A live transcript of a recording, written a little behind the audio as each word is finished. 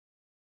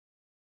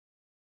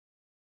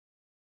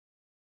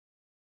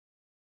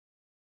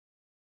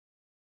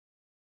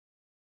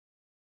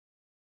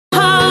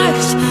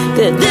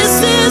that this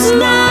is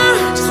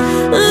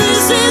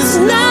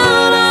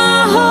not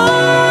our home.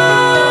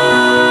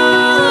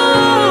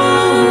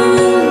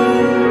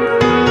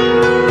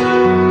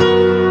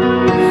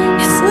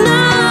 It's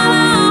not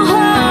our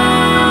home.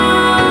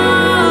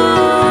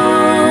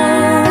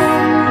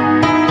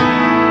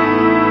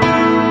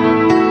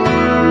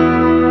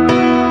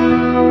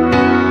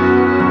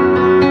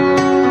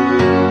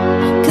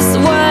 'Cause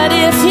what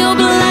if your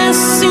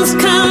blessings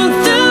come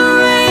through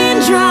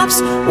raindrops?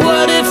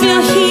 What if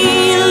your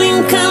healing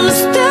comes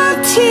through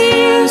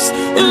tears?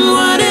 And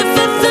what if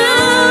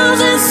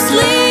 1,000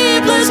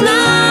 sleepless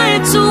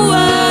nights are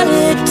what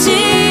it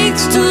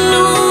takes to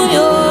know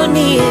you're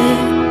near?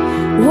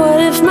 What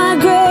if my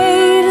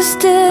greatest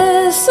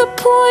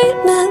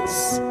disappointments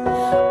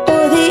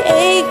or the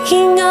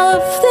aching of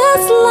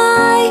this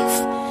life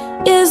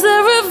is the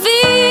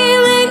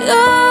revealing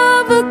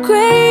of a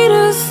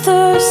greater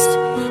thirst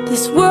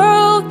this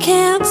world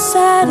can't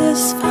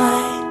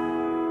satisfy?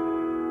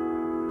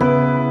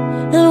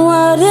 And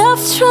what if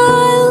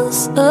trials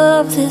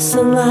of this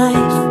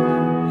life,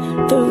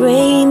 the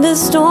rain, the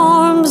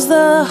storms,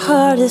 the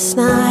hardest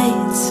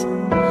nights,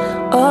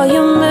 all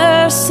your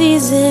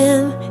mercies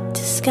in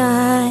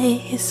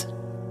disguise?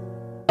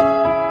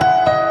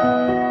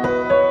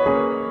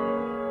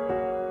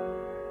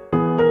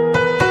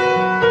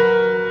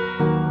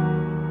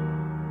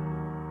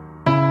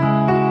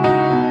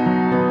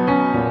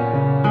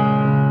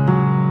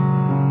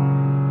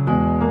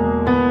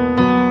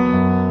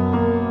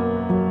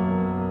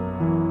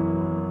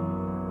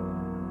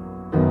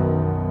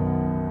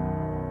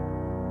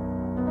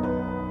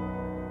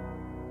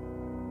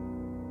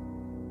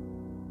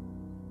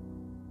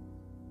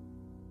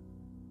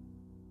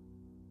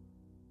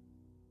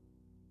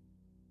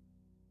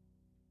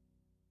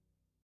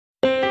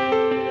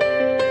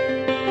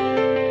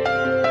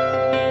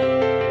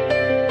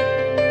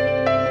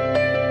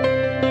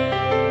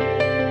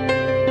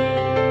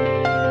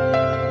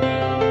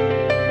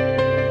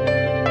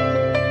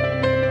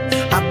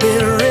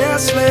 Been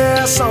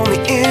restless on the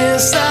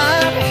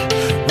inside,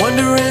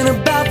 wondering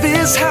about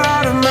this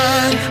heart of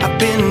mine. I've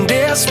been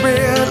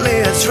desperately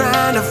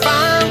trying to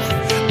find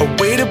a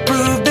way to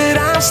prove that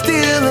I'm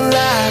still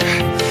alive.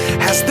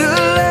 Has the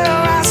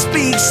love I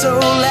speak so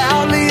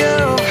loudly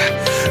of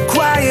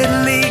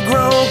quietly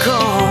grown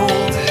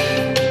cold?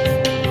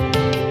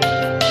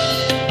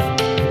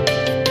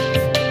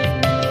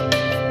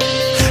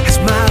 Has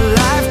my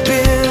life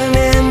been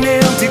an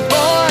empty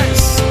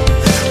voice?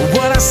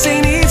 What I say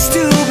needs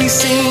to be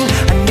seen.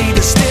 I need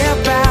to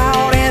step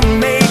out and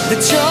make the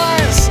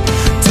choice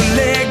to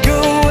let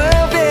go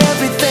of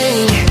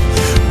everything.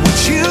 Would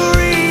you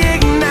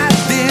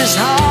reignite this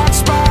heart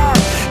spark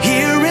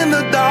here in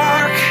the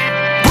dark?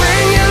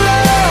 Bring your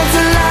love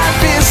to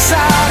life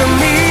inside of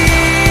me.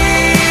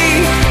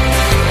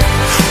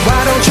 Why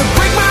don't you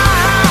break my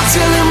heart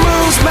till it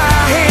moves my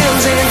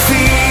hands and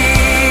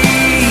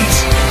feet?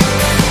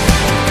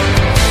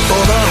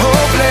 For the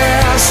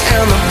hopeless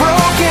and the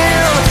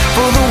broken,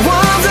 for the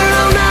ones that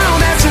don't know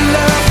that you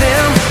love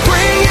them,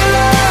 bring your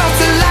love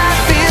to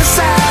life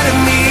inside of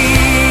me.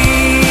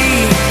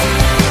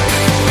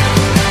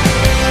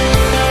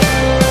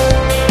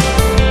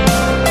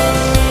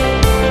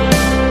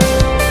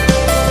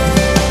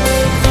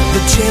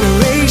 The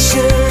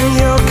generation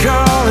you're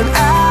calling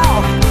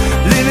out,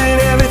 living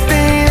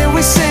everything that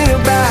we sing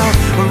about,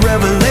 a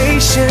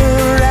revelation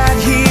right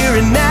here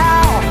and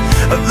now,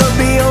 a love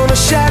beyond a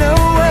shadow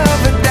of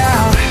a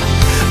doubt.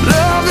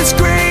 Love that's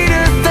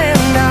greater than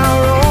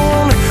our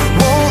own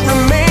won't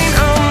remain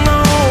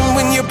unknown.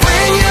 When you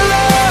bring your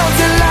love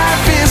to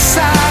life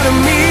inside of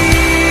me,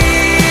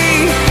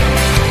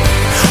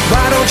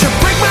 why don't you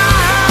break my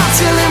heart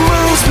till it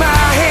moves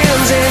my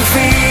hands and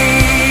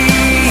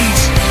feet?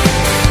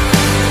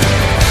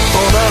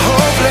 For the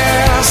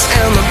hopeless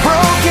and the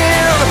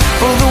broken,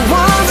 for the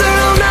ones that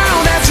don't know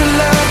that you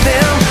love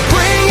them,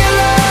 bring your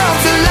love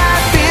to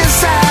life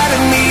inside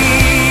of me.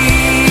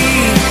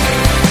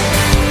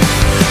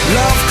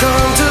 Love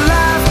come to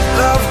life,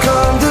 love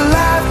come to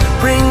life,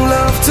 bring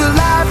love to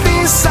life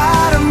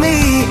inside of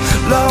me.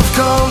 Love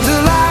come to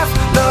life,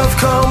 love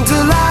come to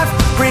life,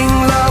 bring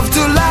love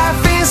to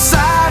life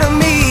inside of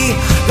me.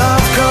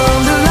 Love come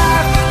to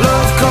life,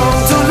 love come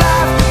to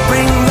life,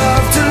 bring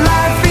love to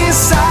life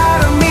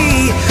inside of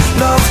me.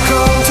 Love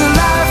come to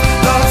life,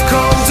 love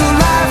come to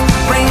life,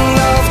 bring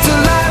love to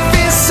life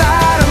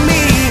inside of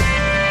me.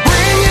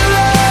 Bring your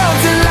love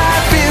to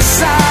life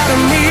inside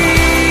of me.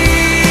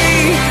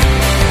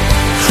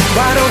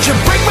 Why don't you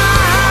break my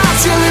heart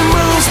till it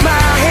moves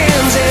my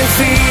hands and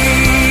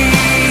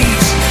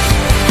feet?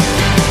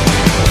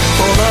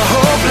 For the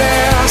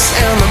hopeless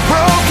and the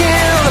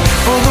broken,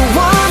 for the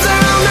ones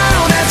that don't know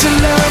that you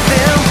love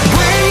them,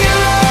 bring your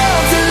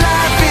love to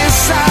life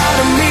inside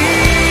of me.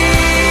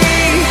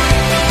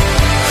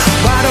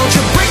 Why don't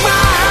you break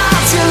my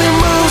heart till it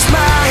moves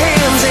my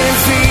hands and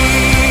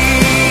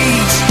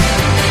feet?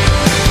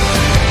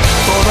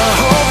 For the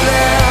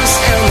hopeless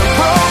and the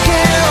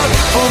broken,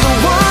 for the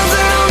ones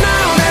that don't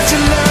know that you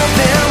love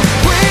them,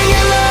 bring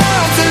your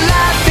love to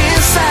life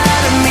inside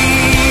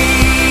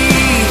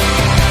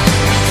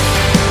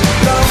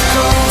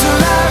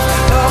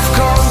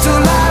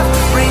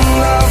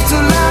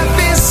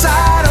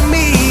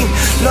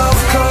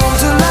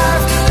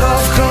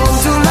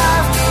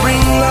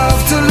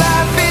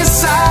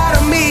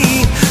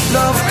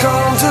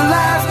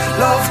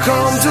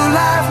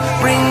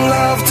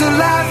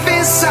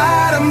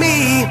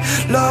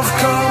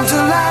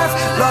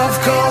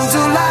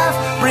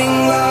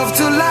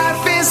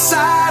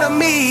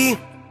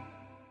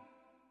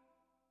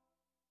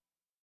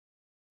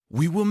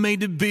were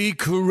made to be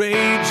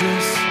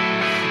courageous.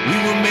 We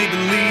were made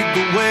to lead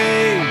the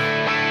way.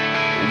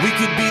 We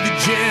could be the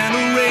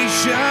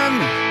generation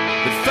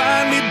that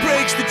finally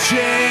breaks the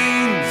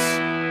chains.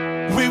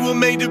 We were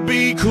made to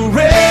be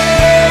courageous.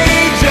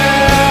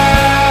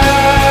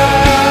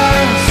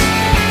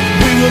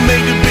 We were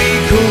made to be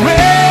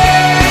courageous.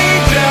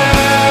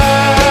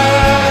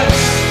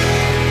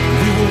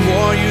 We were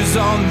warriors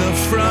on the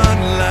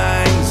front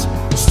lines,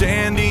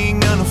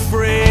 standing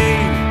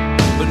unafraid.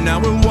 But now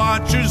we're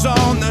watchers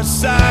on the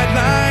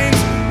sidelines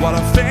while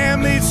our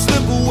families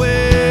slip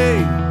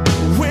away.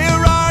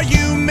 Where are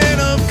you, men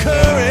of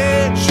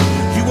courage?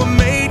 You were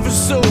made for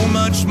so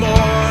much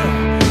more.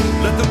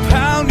 Let the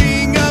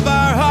pounding of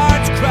our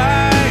hearts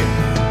cry,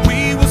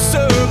 we will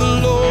serve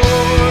the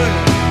Lord.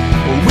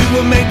 We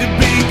were made to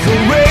be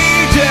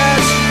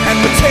courageous,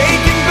 and we're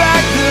taking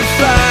back the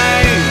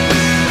fight.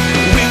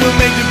 We were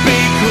made to be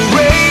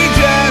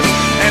courageous,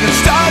 and it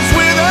starts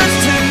with us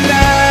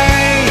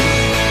tonight.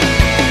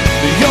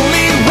 The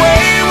only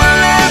way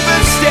we'll ever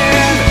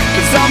stand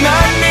is on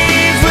our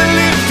knees with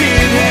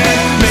lifted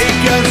hands.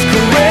 Make us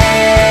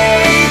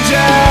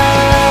courageous,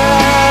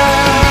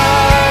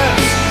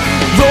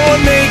 Lord,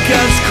 make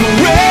us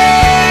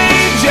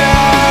courageous.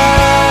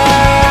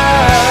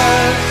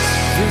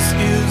 This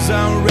is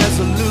our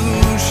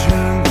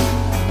resolution,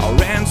 our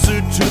answer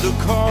to the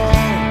call.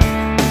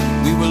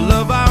 We will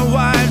love our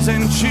wives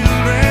and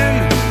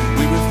children.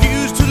 We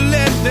refuse to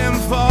let them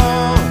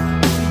fall.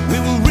 We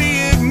will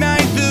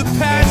reignite the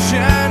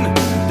passion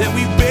that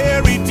we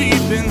bury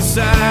deep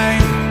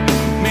inside.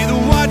 May the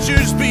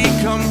watchers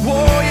become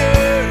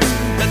warriors.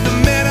 Let the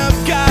men of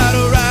God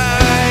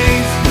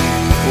arise.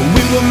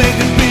 We were made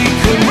to be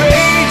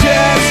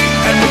courageous,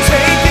 and we're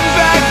taking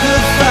back the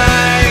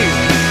fight.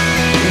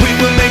 We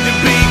were made to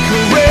be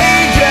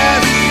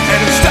courageous, and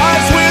it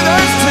starts with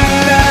us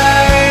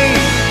tonight.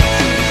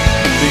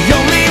 The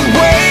only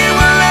way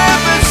we'll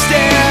ever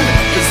stand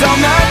is on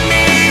our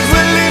knees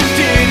with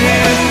lifted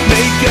hands.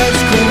 Make us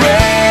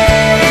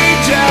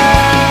courageous,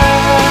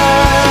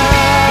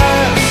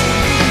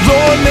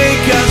 Lord,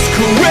 make us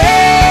courageous.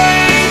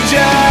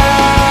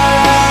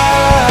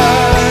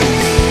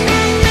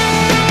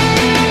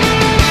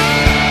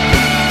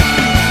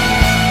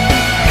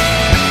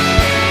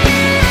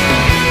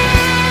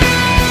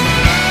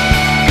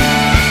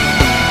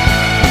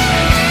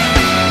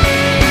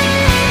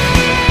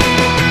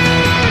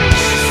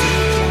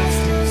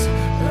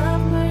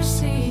 Love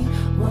mercy,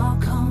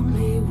 walk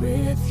humbly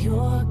with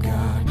your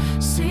God.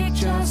 Seek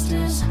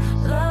justice,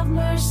 love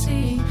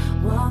mercy,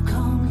 walk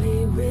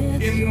humbly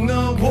with In your the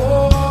God.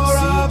 war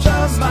of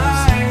the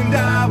mind,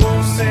 I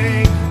will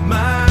make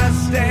my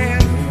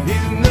stand.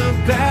 In the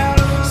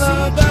battle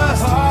of the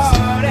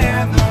heart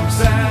and the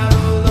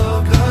battle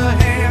of the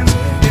hands.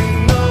 In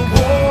the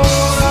war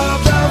of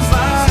the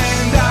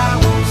mind, I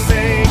will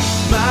make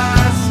my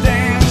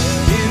stand.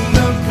 In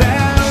the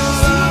battle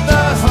of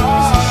the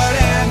heart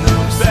and the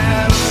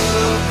battle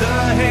of the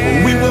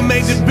hands. We were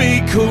made to be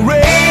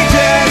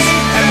courageous,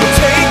 and we're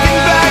taking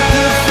back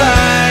the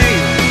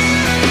fight.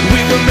 We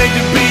were made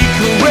to be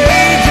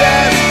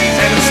courageous,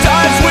 and it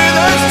starts with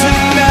us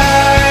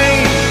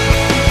tonight.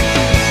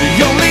 The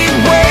only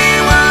way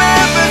we'll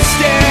ever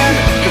stand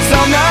is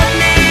on our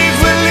knees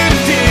with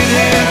lifted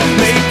hands.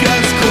 Make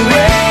us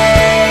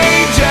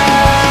courageous,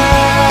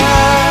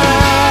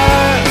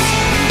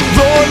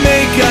 Lord,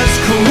 make us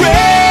courageous.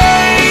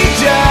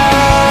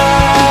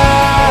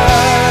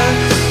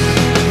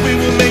 We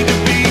were made to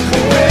be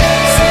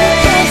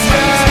courageous,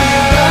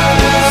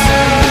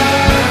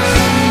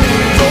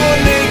 Lord,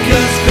 make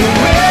us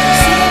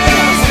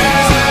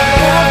courageous.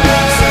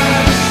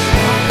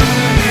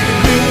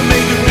 We were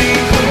made to be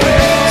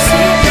courageous,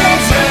 Lord,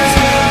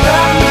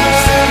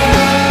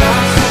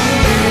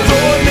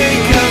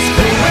 make us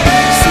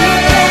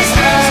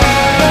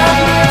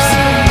courageous.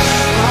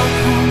 Walk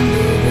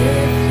humbly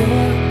with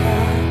your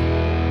God.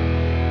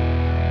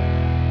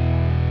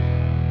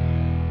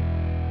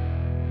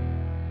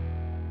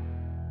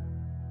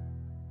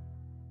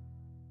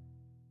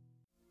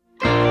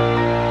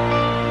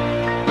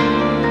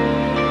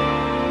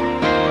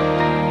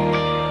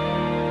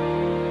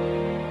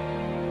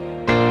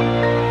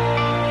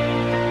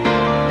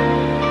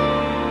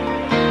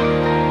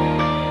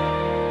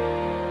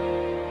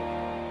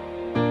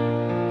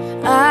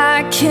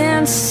 I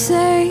can't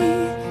say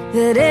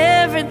that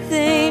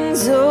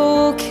everything's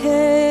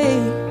okay,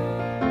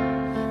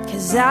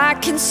 'cause I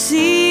can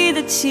see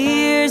the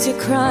tears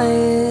you're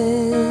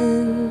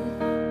crying.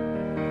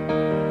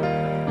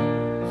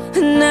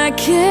 And I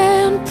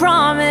can't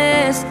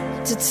promise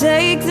to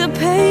take the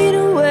pain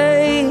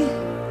away,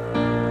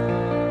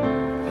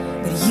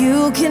 but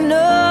you can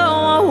know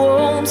I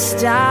won't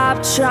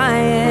stop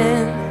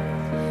trying.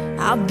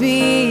 I'll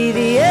be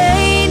the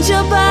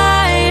angel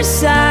by your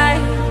side.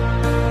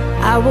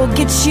 I will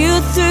get you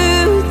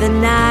through the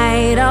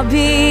night. I'll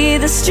be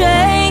the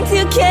strength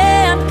you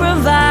can't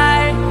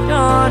provide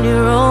on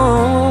your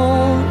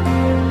own.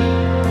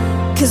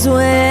 'Cause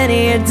when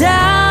you're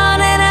down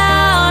and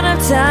out of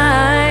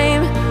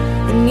time,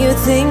 and you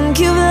think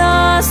you've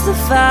lost the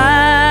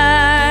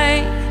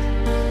fight.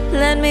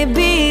 Let me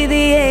be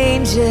the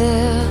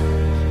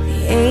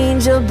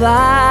angel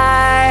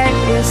by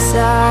your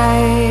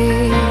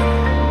side.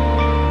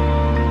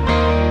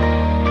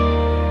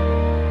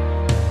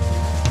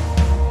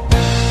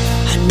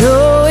 I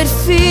know it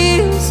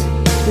feels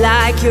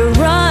like you're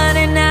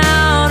running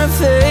out of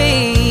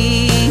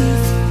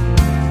faith,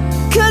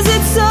 'cause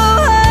it's so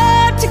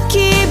hard to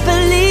keep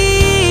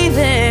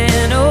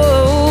believing.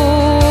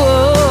 Oh,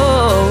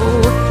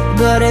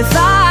 but if I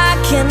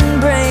can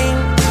bring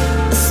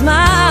a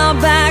smile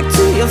back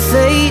to your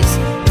face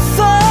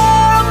for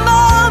a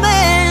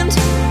moment,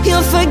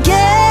 you'll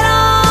forget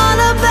all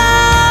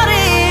about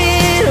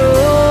it.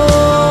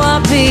 Oh,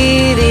 I'll be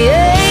the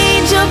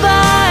angel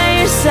by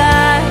your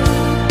side.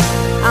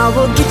 I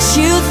will get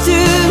you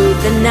through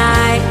the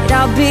night.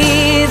 I'll be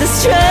the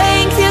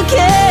strength you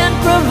can't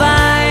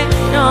provide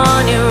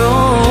on your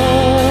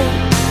own.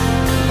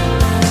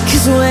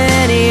 'Cause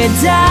when you're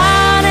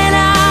down and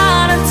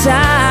out of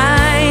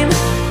time,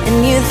 and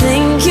you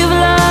think you've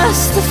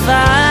lost the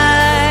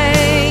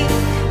fight,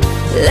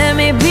 let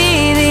me be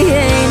the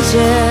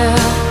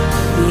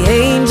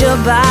angel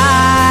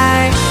by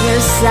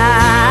your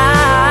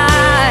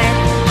side.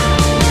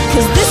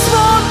 'Cause this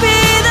won't be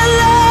the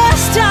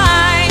last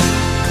time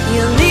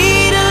you'll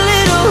need a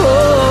little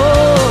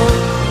hope,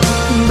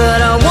 but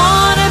I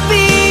wanna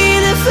be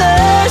the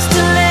first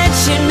to let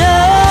you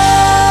know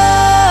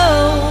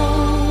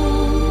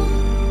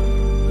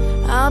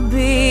I'll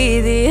be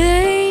the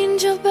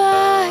angel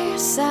by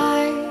your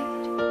side.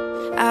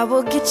 I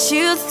will get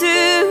you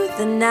through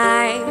the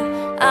night.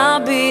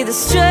 I'll be the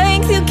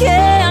strength you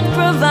can't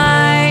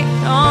provide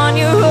on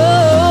your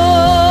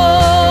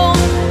own.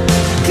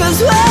 'Cause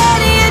when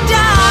you're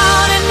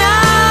down and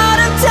out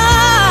of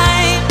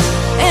time,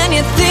 and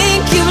you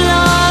think you've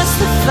lost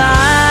the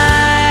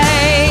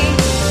fight,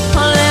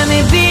 oh, let me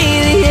be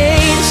the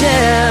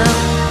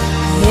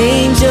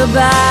angel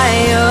by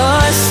your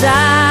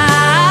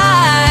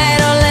side.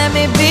 Oh, let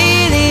me be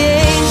the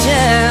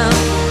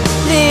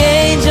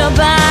angel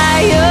by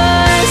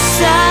your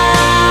side.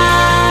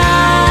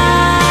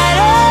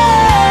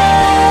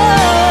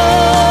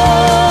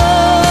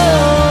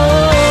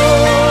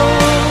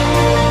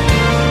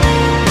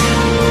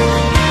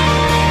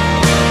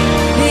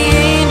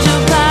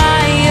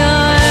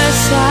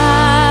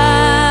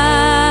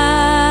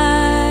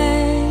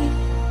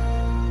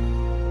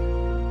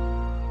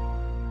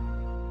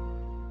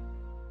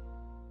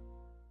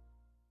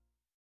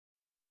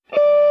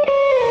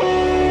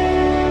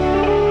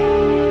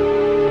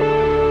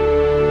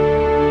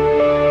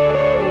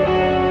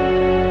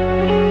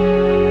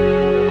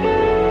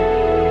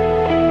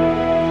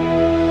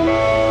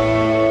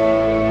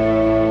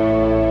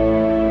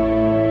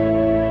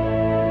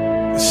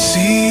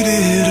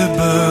 Seated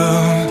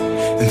above,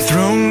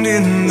 enthroned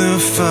in the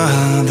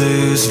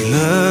Father's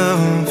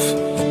love,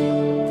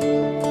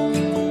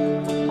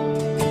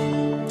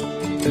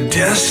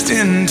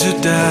 destined to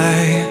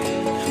die,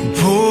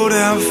 poured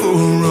out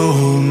for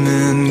all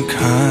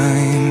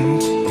mankind.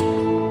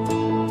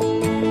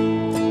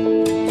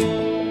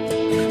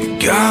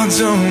 God's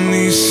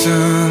only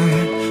Son,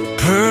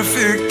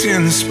 perfect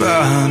and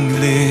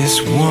spotless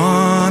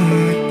one.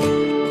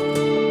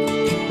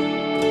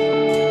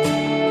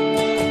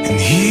 And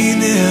he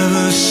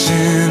never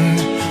sinned,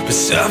 but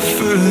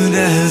suffered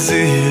as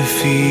if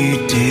he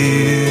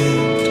did.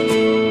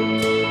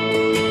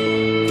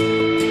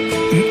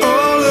 And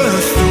all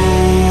authority,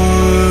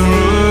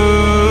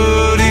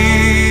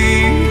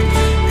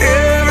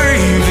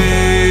 every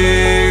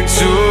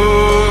victory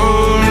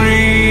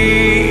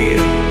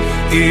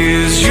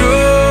is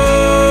yours.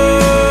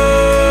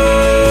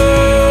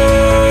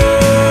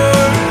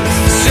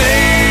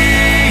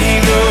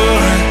 Savior,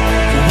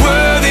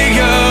 worthy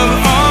of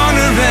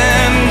honor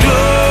and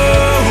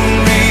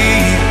glory,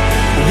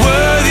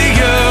 worthy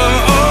of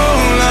all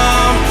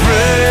our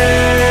praise.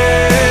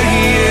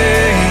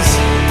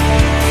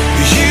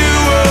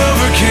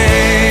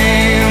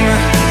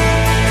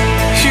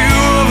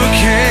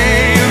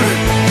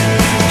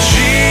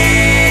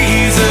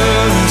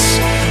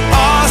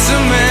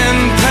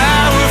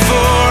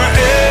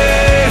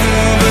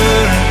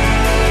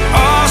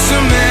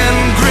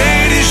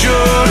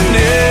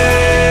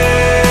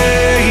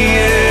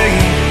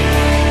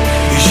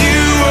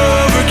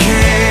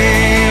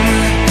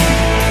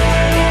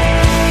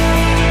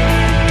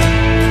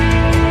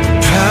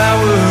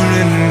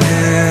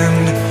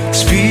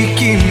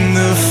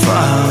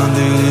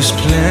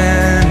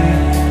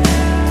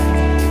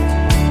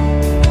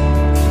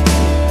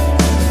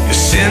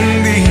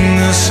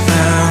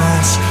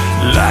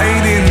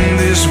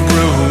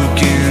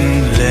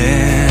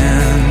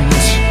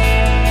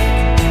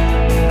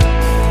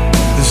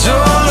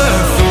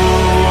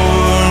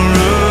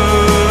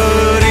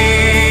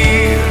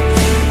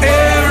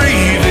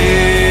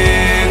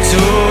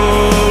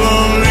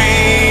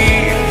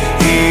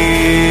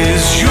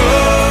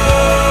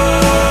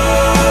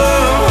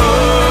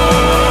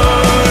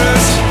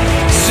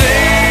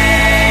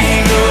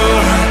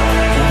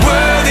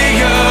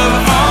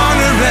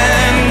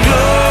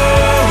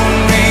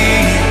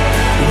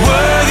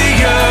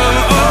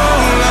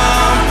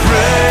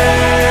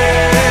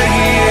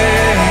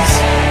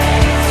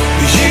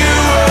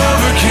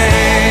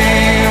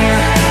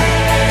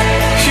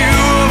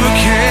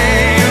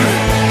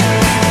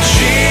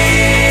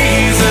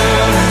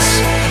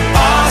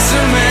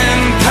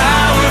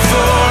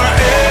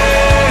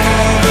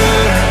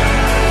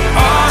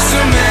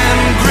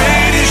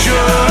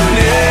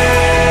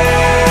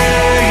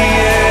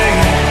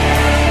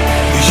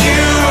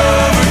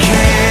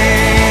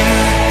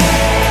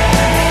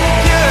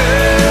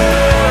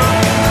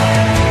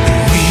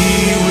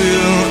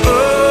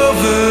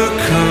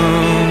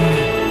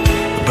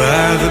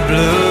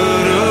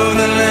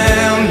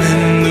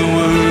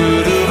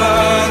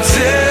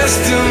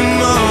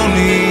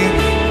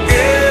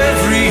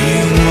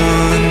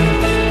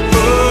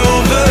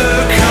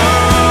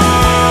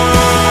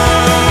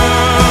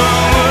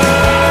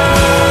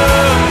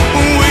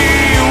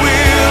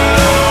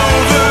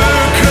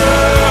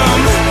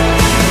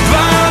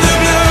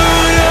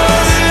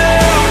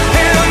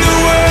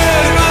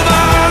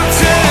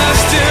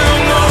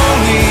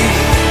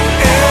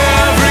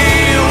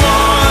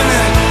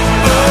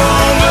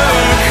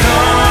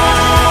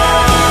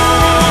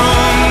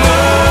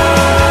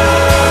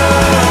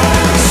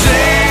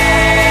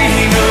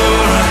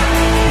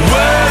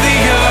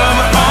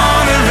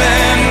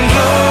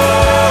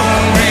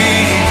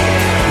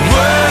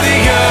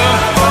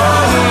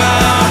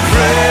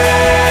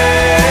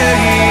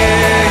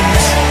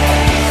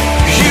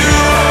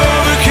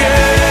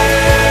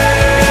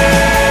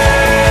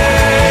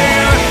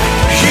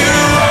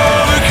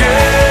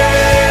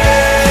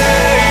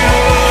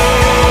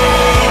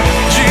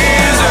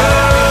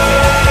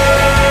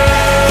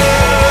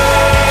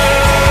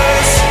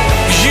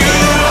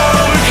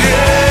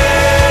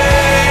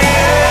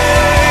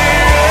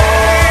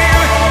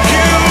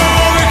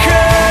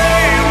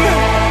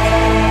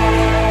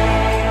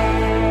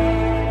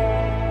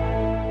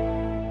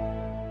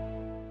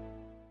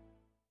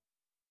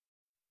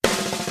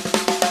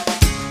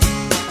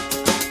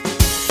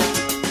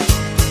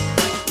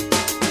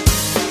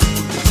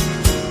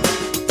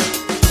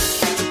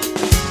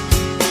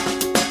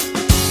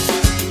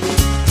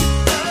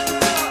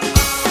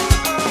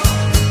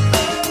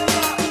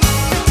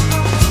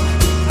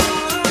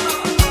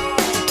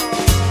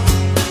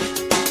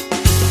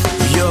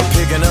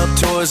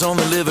 dishes on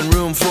the living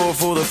room floor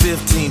for the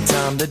 15th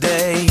time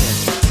today.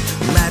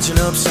 Matching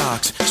up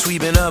socks,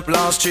 sweeping up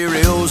lost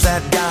Cheerios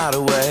that got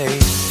away.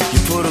 You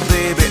put a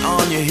baby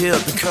on your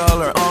hip and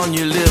color on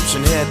your lips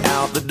and head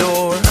out the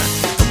door.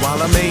 And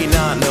while I may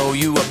not know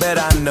you, I bet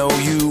I know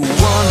you.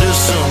 Wonder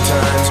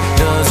sometimes,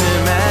 does it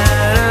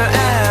matter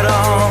at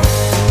all?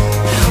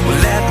 Well,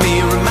 let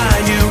me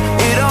remind you,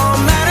 it all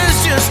matters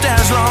just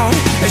as long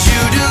as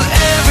you do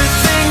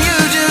everything you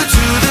do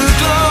to the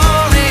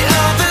glory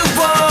of the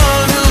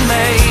one who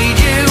made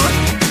you.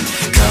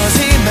 'Cause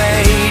he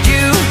made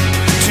you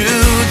to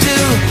do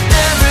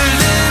every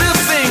little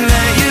thing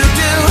that you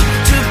do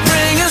to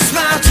bring a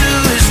smile to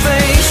his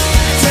face.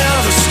 Tell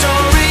the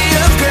story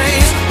of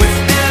grace with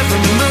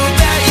every move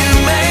that you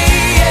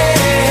make,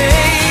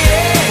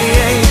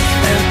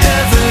 and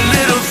every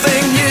little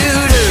thing you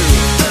do.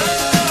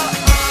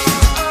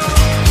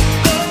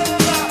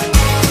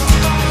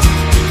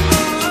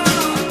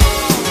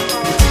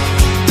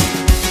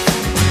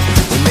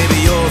 Well, maybe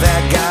you're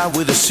that guy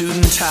with a suit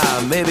and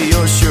tie. Maybe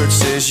your shirt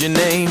says your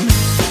name.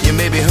 You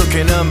may be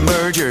hooking up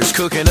mergers,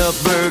 cooking up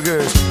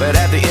burgers, but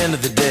at the end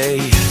of the day,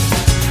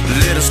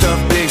 little stuff,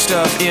 big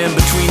stuff, in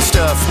between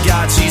stuff,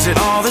 God sees it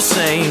all the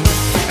same.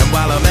 And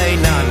while I may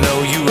not know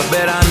you, I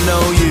bet I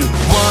know you.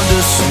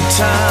 Wonder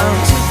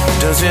sometimes,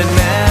 does it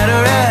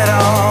matter at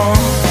all?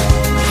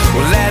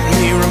 Well, let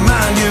me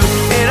remind you,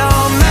 it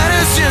all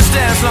matters just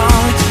as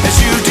long as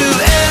you do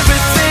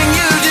everything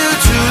you do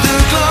to the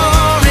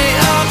glory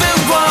of the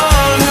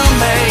one who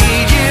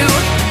made you.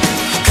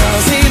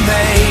 'Cause he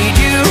made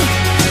you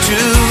to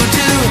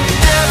do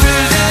every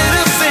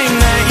little thing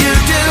that you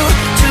do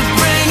to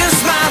bring a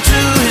smile to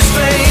his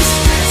face.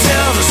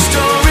 Tell the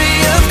story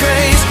of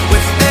grace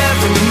with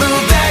every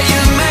move that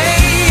you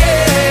make,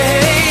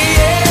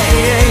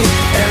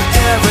 and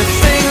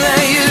everything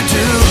that you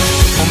do.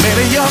 Or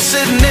maybe you're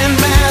sitting in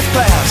math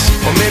class,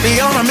 or maybe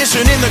on a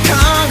mission in the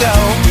Congo,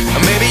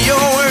 or maybe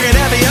you're working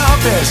at the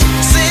office,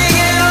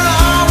 singing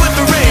along with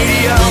the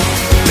radio.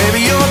 Maybe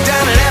you're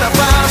dining at a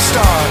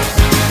 5-star,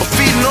 or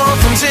feeding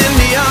orphans in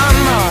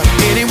Myanmar.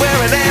 Anywhere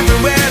and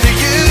everywhere that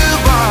you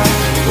are,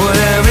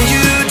 whatever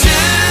you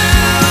do,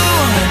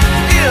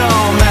 it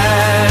all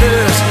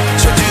matters.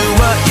 So do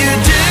what you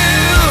do,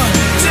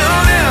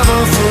 don't ever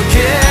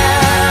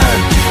forget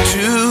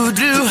to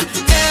do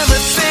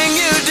everything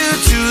you do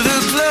to the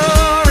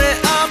glory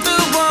of the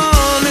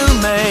one who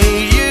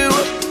made you.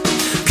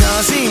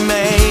 'Cause he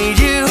made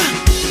you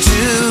to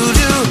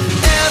do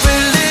every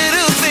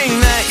little thing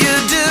that you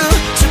do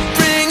to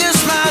bring a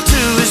smile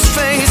to his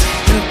face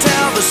and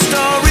tell the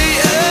story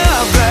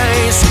of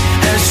grace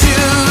as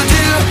you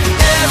do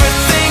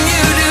everything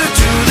you do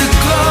to the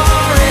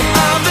glory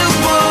of the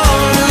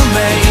one who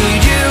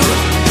made you.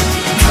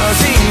 'Cause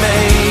he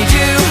made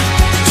you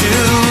to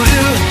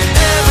do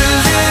every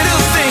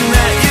little thing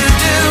that you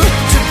do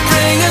to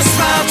bring a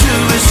smile to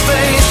his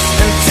face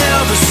and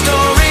tell the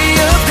story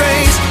of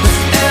grace with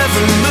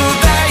every move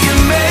that you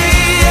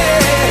make,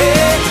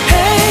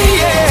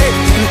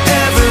 and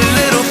every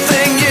little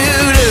thing you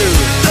do.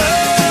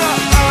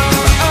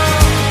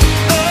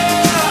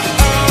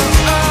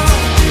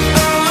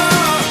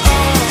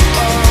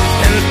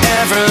 And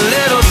every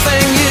little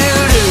thing you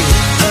do.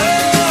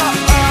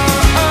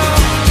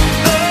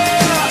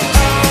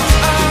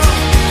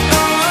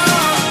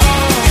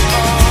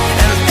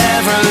 And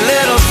every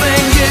little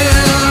thing you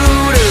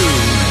do.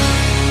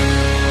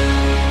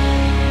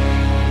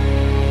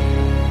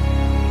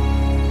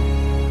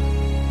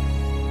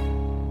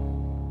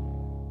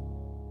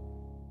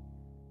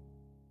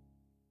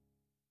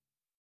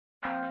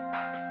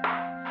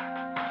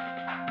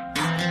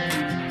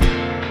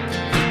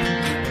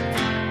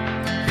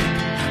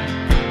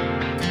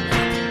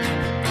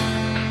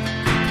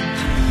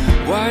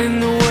 Why in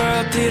the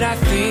world did I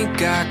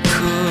think I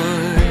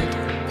could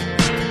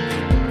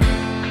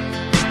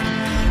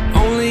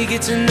only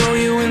get to know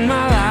you when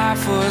my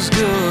life was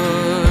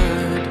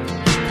good?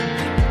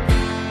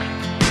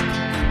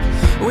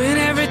 When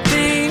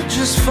everything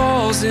just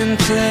falls in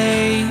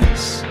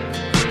place,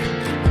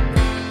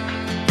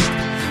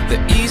 the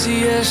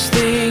easiest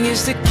thing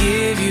is to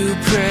give you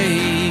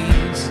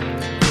praise.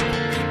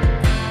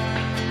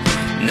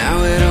 Now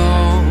it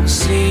all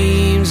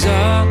seems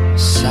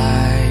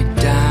upside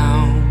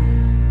down,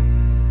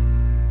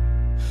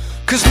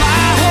 'cause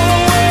my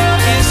whole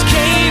world is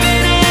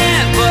caving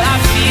in, but I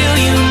feel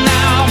you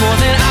now more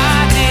than I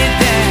did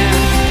then.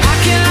 How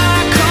can I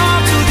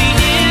come to the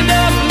end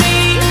of me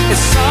and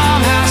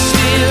somehow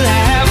still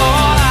have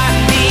all I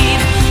need?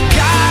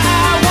 God,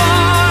 I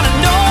wanna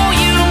know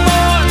you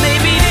more.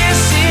 Maybe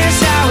this is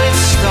how it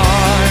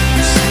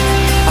starts.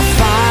 I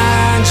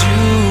find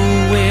you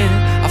when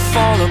I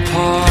fall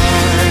apart.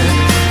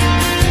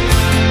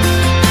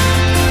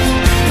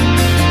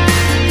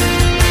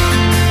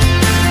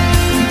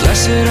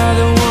 Blessed are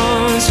the ones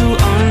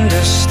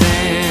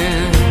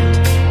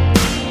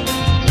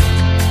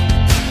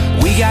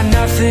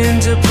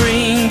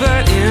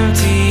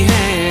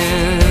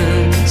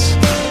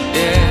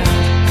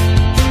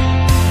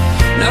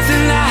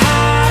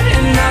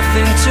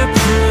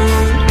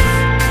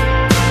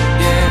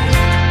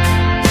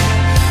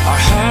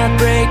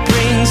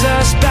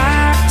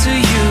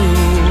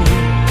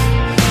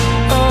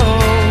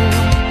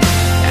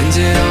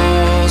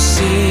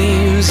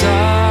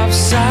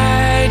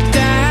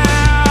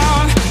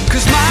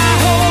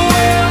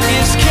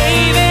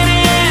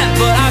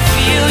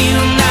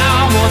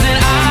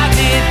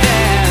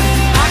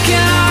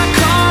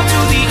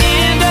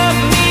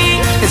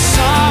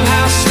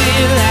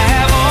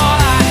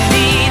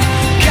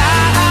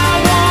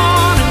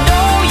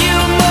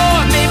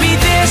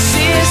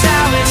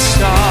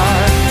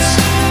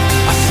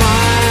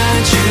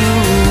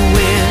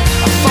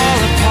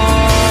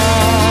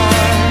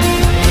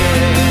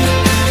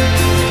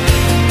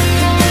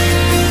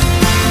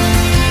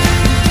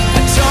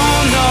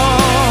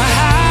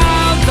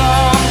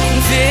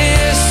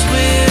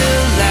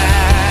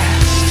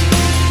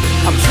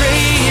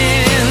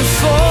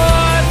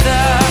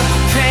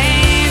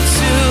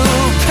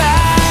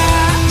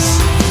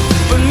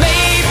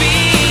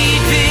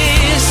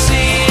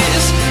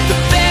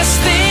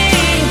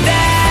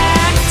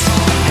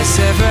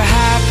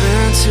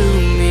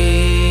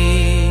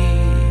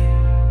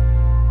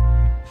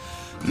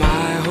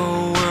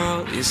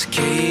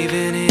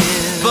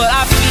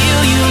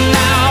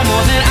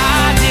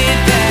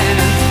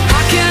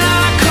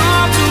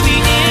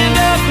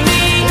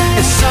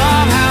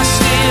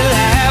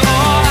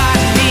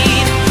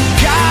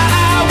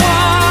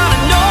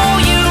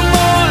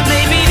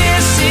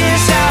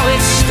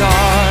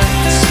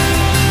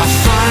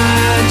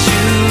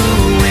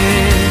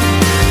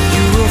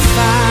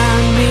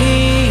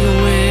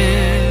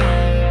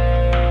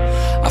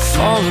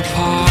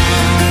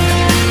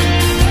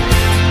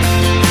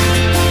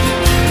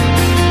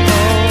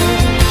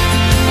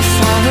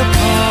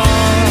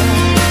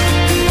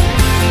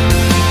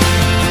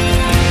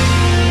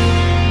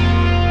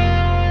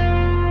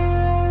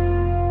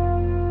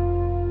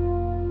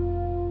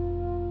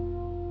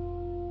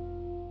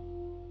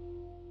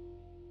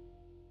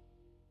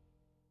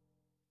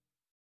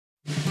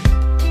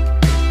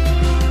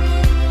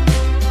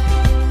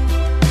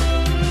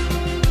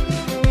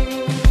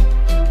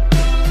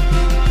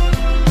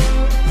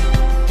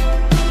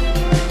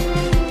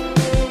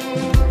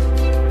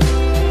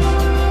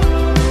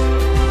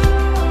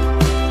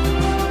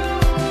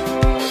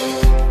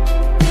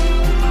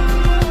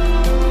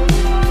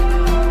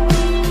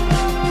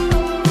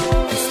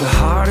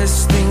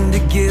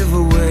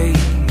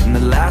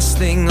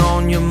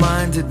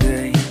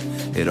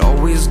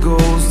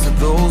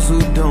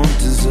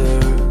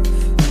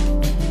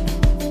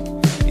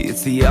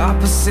It's the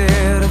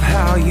opposite of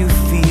how you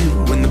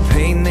feel when the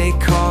pain they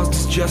caused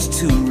is just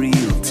too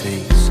real.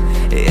 Takes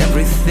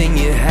everything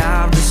you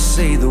have to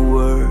say the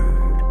word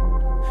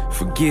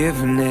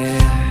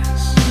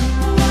forgiveness.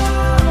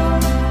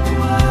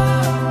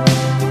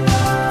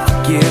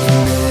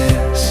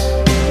 Forgiveness.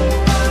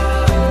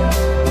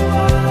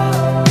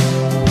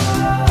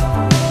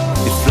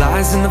 It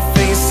flies in the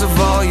face of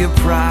all your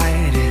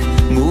pride.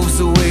 It moves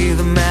away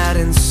the mad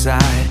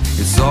inside.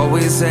 It's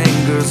always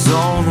anger's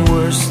own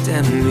worst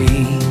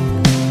enemy.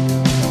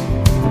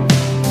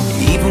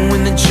 Even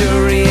when the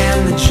jury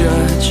and the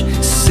judge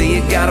say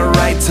you got a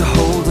right to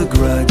hold a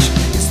grudge,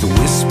 it's the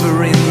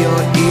whisper in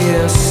your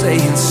ear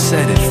saying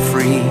set it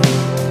free.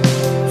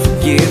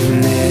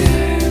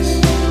 Forgiveness.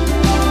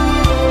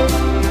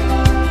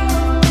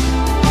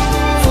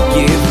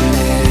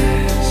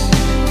 Forgiveness.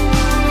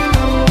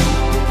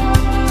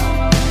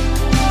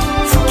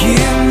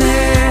 Forgiveness.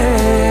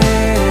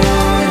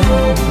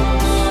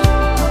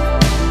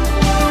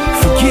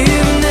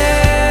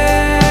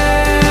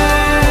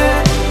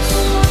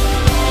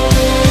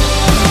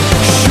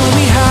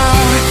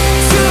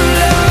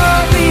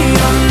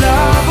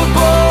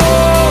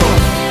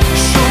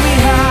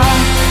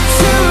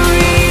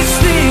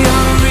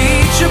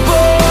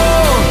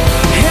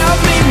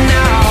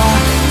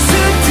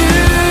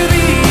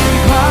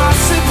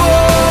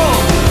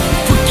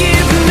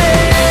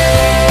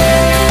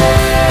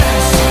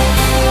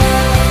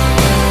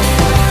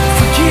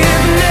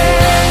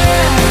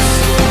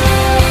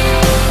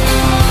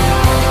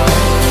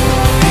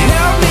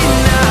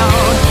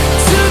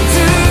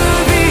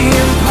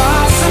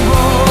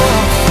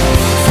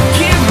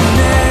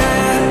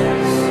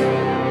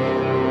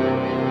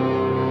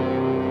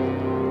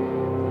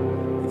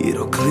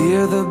 It'll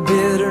clear the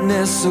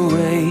bitterness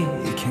away.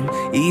 It can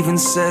even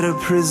set a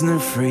prisoner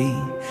free.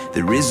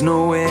 There is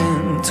no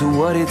end to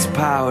what its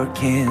power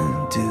can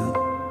do.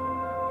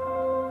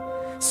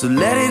 So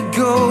let it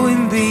go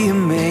and be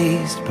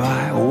amazed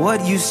by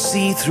what you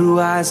see through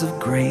eyes of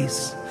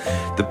grace.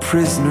 The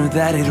prisoner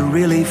that it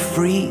really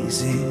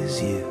frees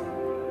is you.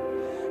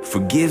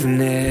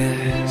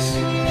 Forgiveness.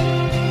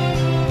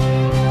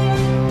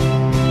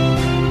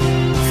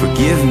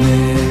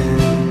 Forgiveness.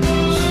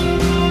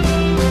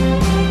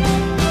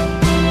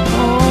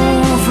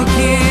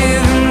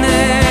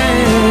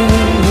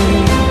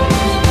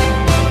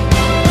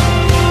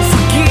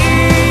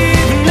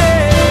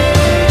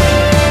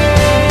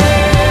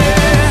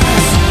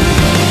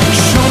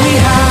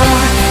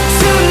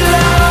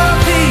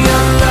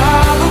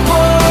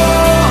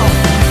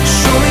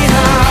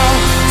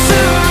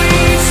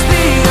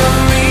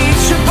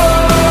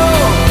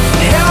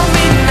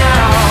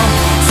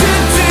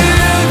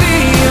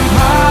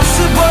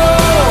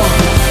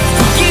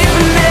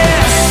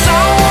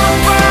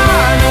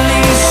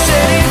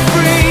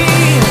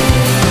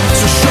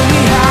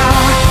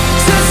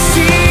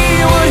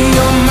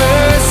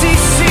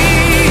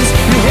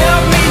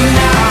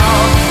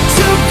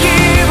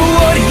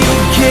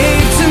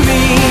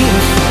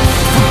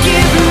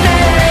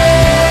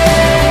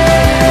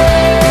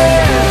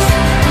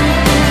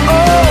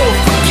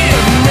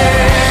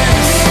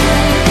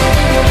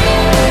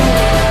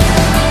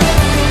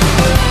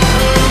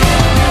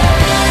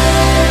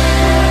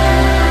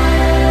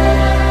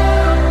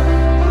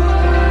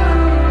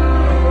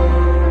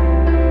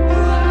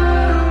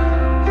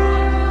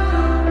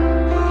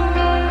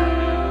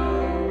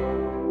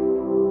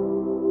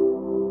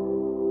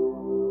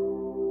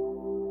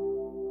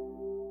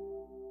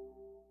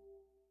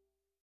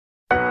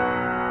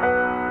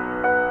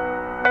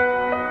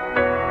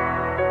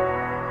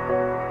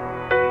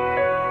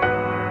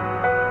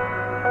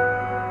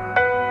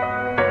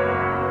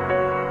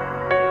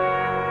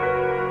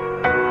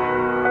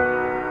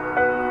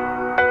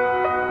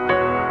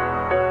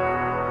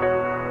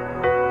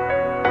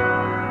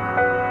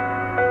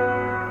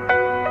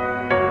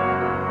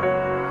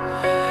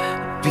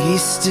 Be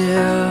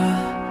still,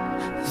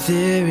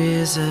 there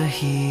is a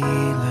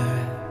healer.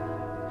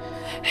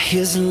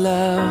 His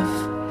love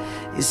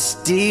is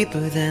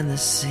deeper than the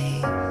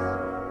sea.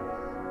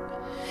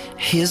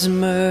 His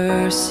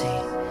mercy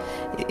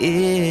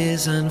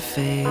is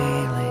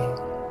unfailing.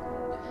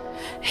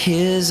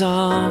 His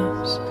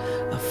arms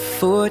a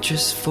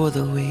fortress for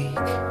the weak.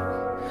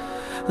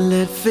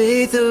 Let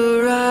faith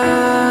arise.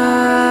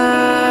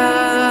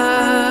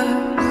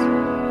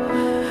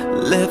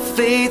 Let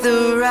faith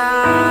arise.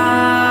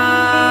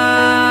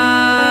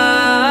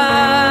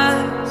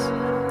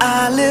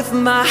 I lift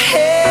my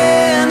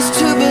hands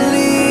to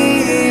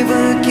believe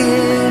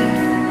again.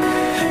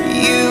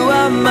 You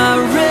are my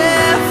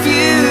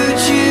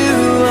refuge,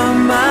 you are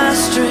my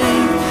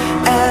strength.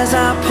 As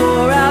I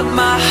pour out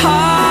my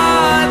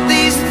heart,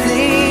 these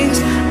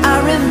things I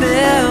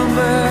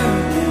remember.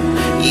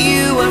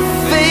 You are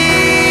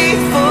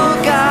faithful,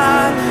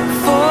 God,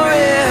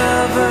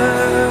 forever.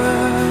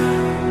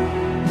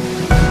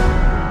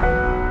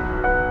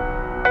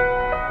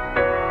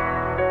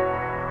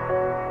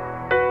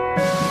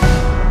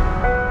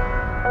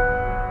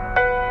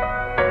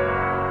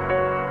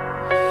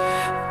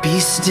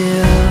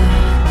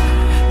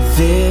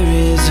 There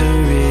is a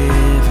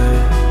river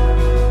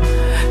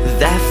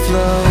that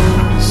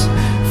flows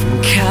from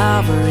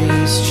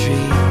Calvary's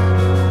tree,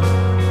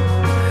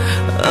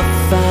 a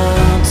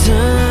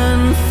fountain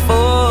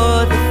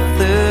for the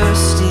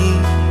thirsty,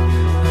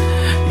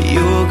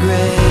 your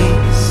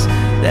grace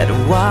that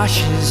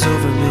washes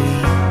over me.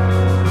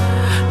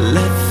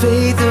 Let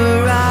faith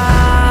arise,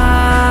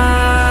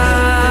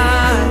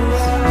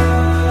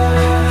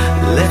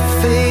 let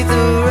faith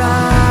arise.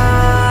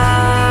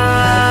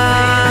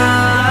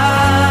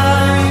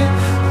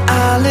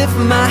 I lift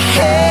my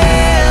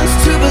hands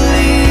to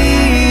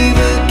believe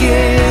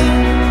again.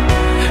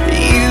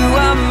 You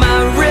are my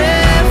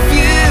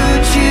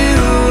refuge, you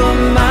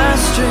are my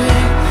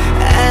strength.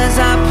 As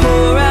I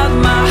pour out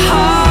my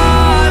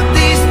heart,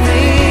 these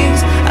things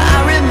I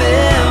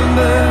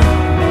remember.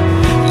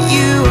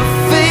 You are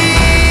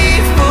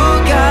faithful,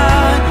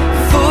 God,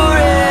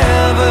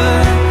 forever.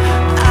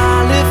 I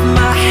lift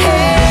my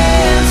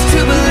hands to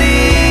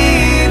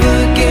believe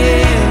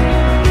again.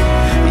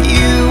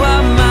 You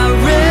are my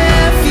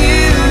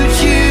refuge,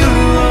 you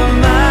are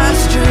my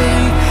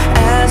strength.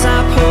 As I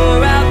pour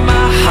out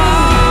my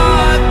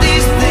heart,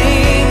 these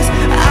things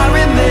I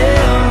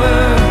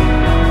remember.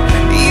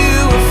 You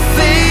are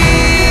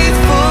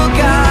faithful,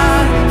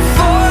 God,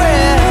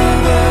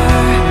 forever.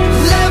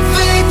 Let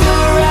faith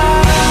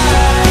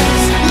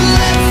arise,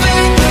 let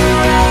faith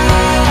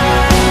arise.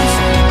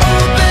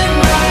 Open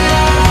my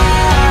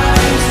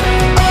eyes,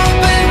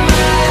 open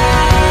my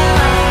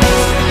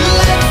eyes.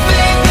 Let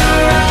faith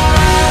arise,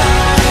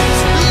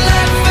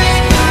 let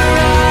faith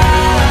arise.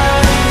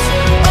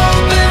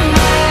 Open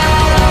my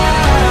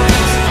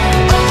eyes,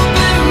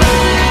 open my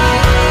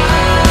eyes.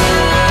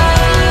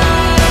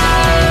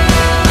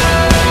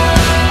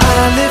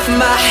 I lift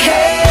my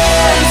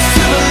hands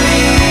to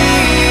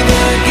believe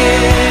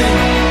again.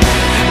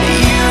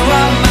 You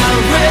are my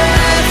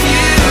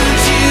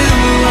refuge, you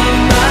are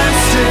my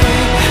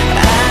strength.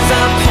 As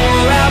I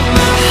pour out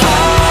my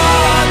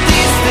heart,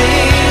 these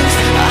things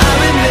I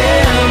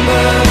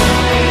remember.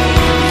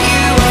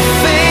 You are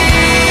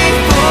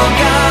faithful,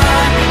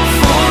 God,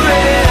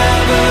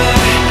 forever.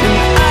 And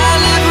I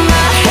lift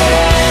my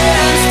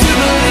hands to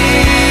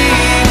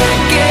believe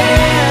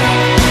again.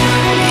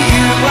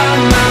 You are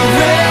my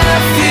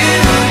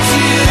refuge,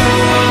 you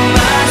are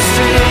my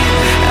strength.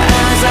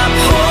 As I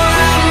pour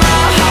out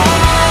my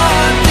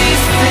heart,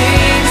 these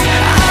things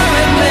I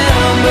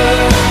remember.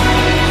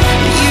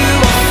 You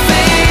are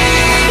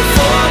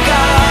faithful,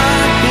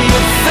 God,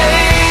 you're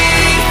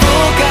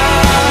faithful,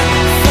 God,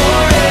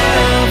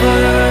 forever.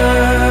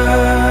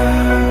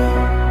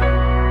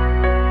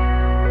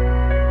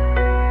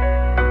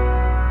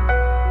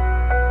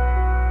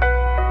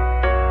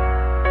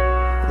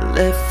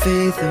 Let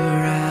faith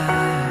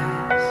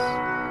arise,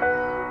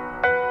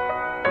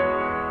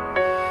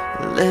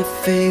 let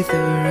faith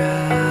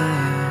arise.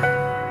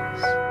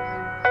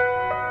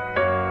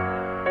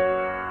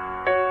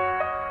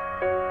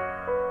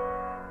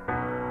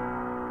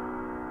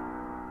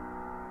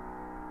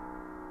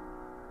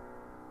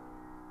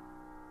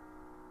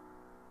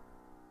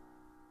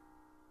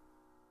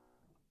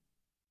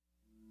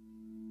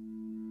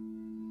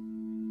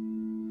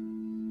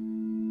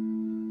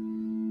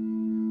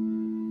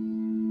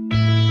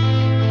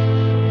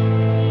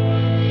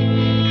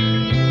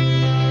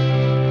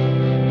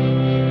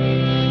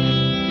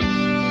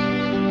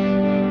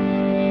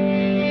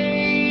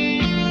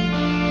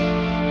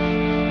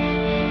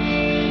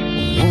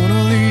 One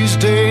of these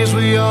days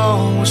we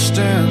all will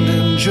stand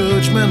in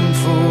judgment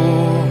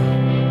for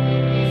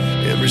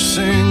every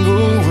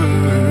single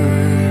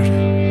word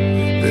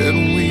that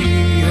we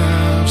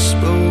have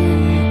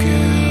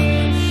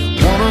spoken.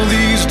 One of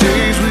these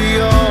days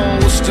we all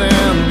will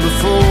stand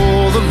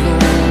before the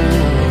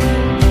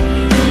Lord,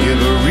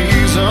 give a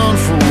reason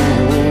for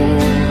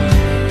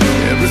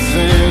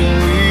everything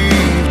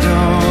we've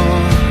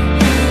done.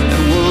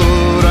 And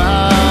what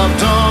I've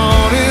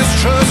done is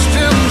trust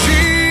in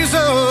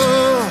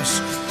Jesus,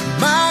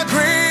 my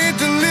great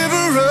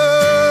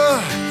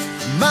deliverer,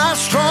 my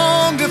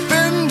strong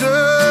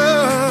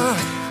defender,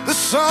 the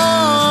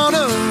Son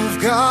of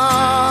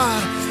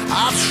God.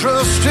 I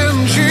trust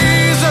in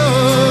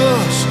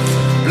Jesus,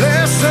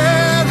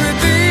 blessed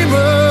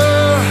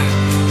Redeemer,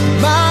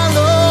 my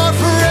Lord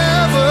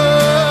forever,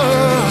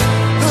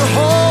 the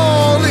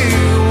Holy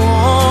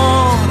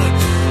One,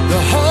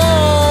 the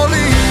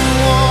Holy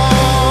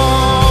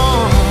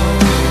One.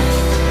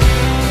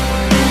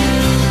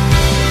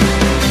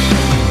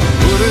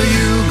 What are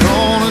you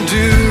gonna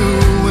do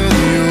when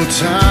your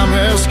time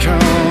has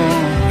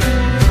come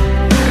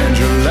and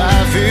your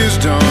life is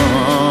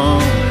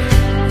done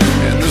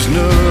and there's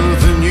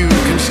nothing you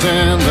can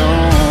stand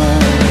on?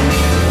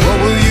 What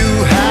will you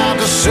have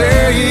to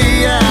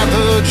say at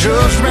the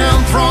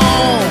judgment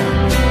throne?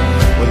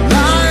 Well,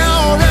 I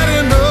already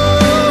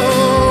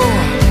know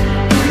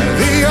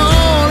the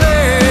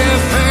only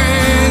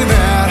thing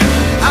that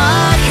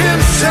I can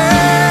say.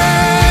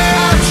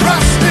 I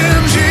trust in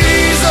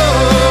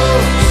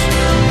Jesus,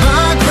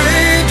 my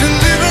great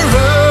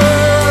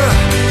deliverer,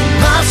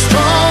 my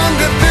strong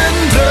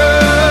defender,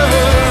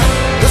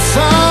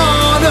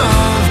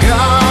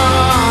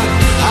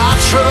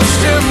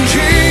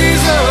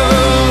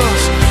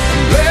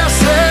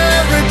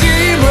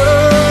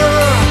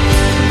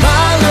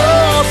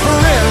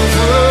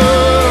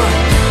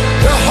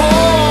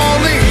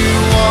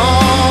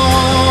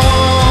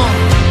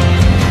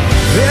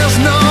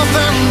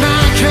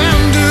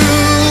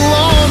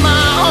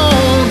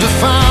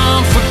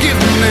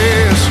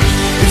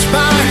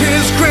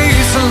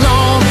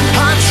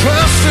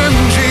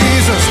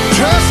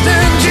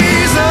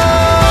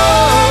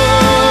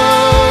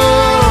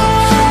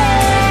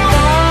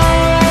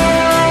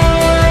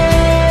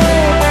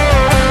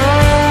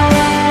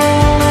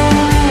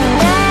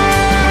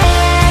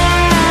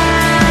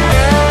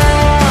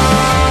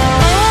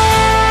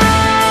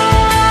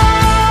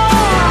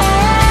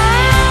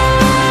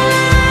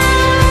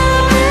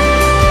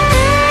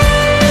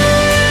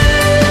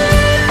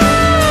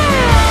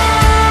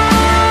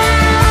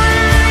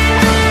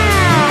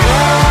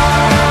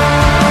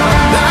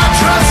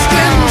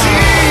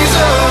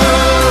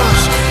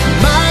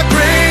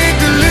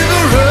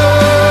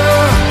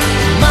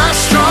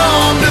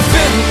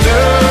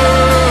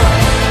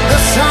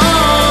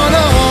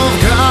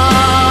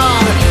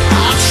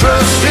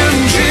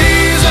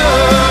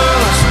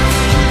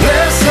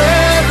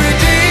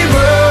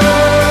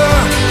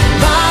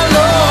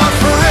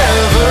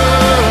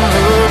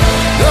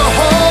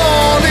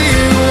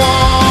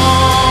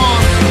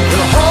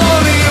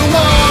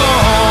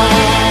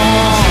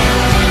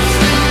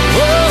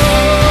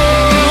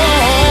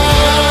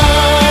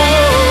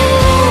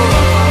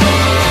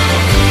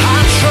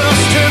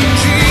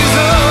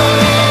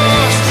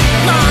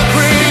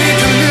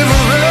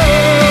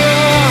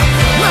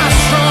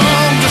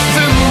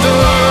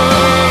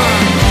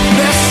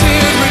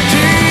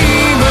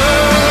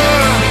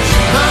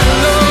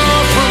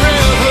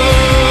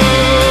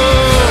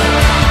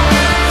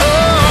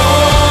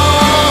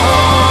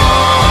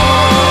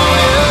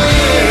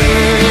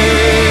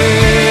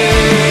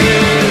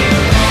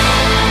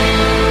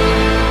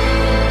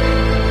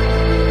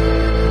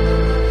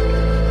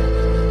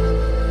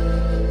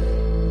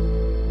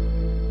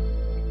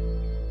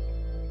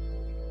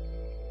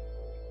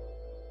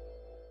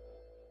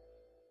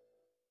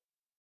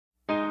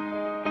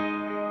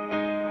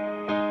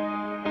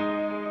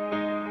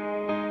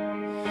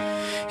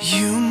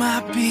 You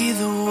might be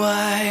the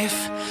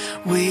wife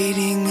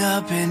waiting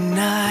up at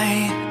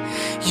night.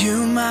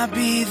 You might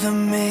be the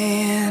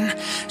man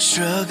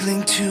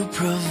struggling to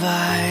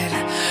provide,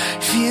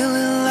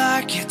 feeling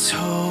like it's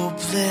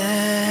hopeless.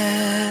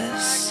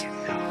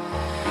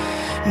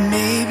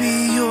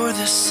 Maybe you're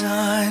the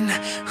son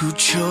who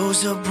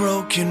chose a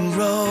broken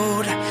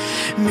road.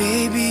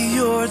 Maybe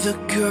you're the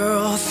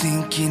girl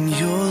thinking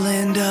you'll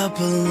end up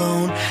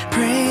alone,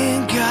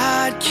 praying,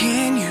 God,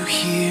 can you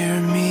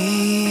hear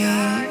me?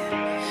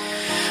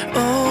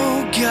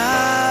 Oh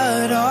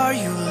God, are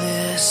you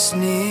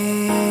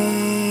listening?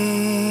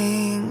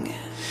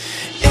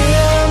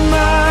 Am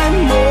I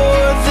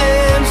more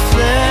than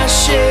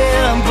flesh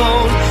and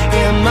bone?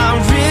 Am I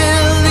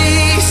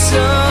really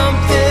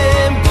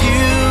something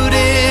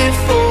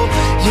beautiful?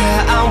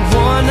 Yeah, I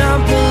wanna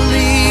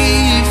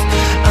believe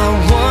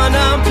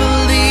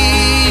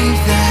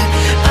that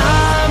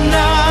I'm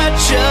not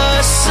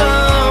just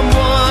some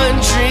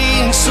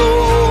wandering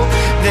soul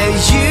that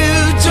you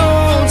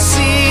don't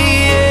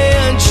see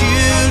and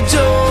you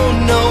don't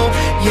know.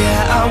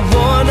 Yeah, I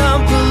wanna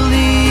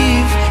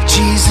believe.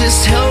 Jesus,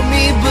 help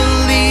me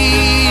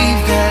believe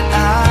that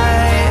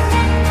I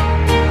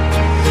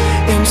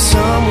am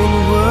someone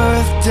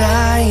worth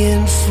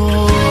dying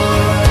for.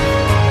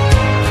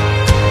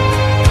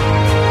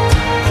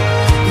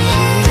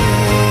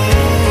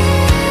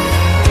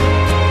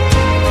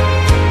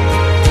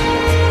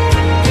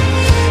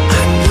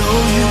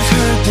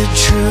 The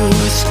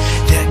truth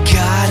that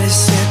God has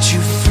set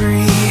you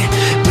free,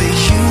 but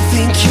you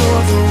think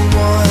you're the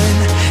one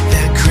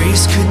that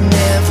grace could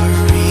never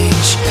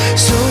reach,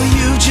 so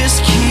you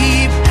just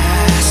keep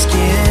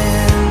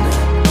asking,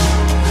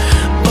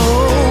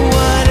 oh,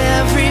 what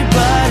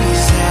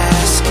everybody's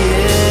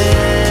asking.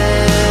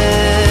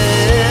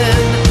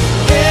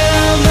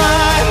 Am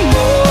I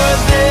more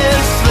than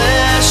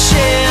flesh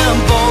and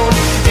bone?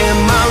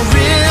 Am I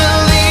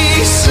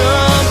really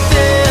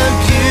something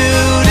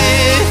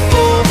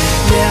beautiful?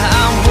 Yeah,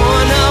 I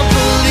wanna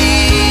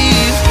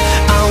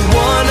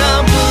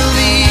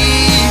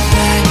believe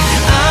that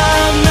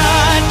I'm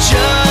not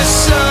just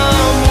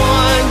some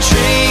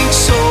wandering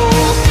soul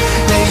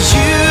that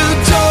you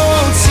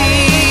don't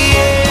see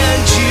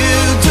and you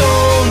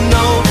don't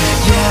know.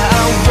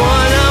 Yeah, I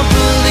wanna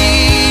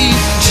believe.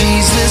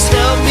 Jesus,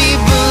 help me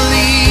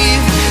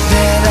believe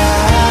that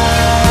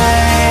I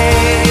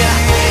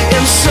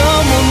am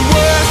someone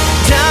worth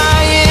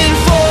dying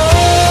for.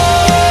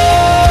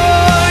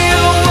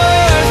 You're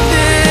worth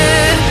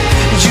it.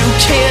 You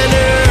can't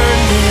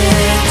earn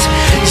it.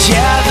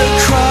 Yeah, the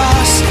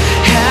cross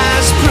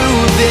has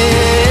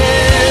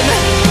proven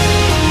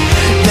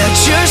that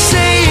you're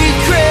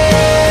sacred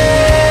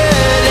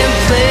and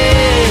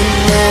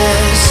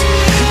blameless.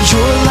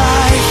 Your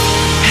life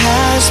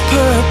has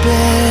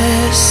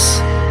purpose.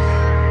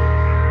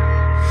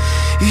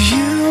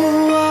 You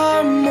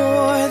are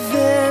more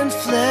than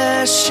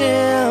flesh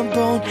and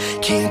bone.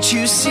 Can't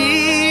you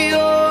see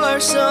you're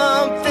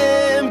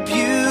something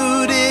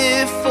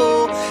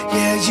beautiful?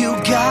 Yeah, you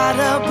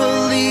gotta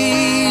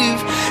believe.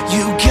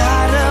 You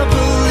gotta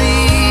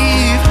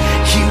believe.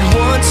 He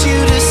wants you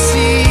to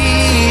see.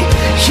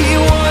 He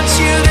wants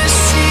you to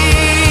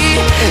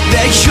see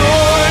that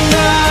you're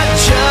not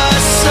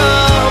just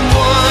some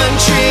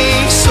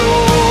wandering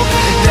soul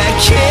that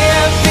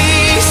can't be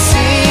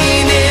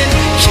seen and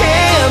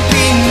can't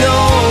be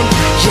known.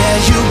 Yeah,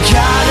 you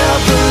gotta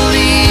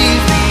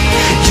believe.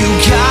 You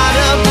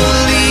gotta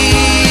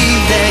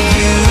believe that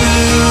you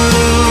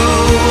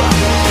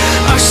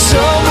are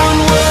someone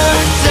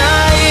worth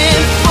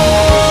dying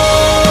for.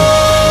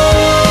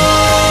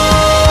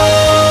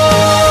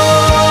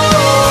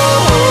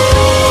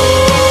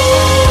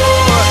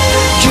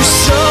 You're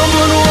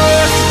someone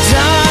worth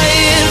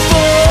dying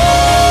for.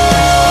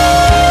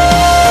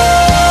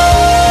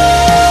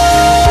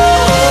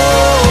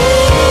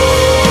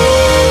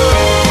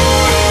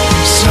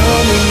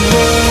 Someone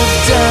worth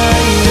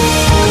dying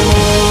for.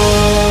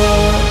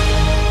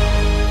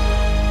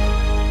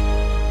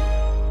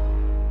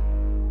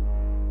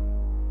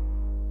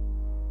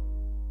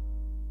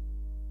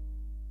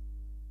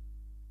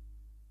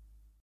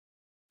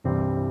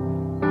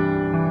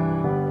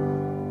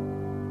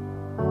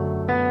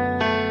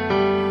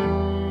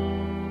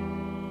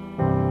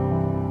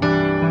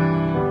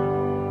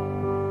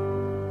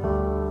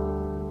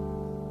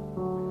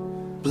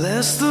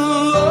 Bless the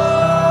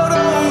Lord,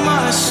 oh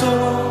my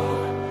soul,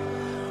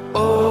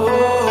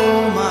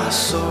 oh my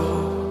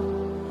soul.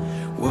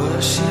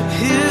 Worship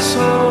His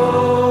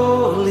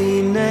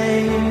holy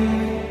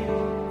name.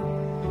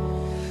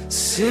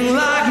 Sing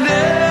like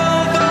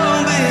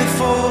never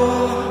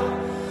before,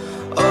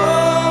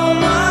 oh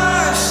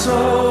my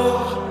soul.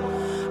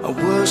 I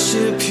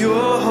worship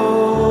Your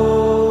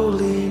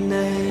holy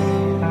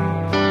name.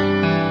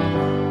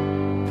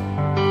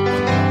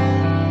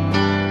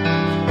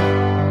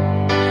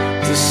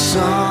 The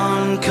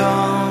sun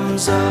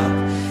comes up,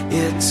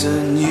 it's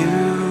a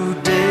new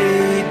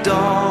day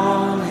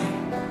dawning.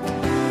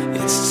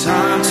 It's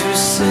time to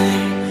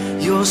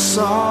sing Your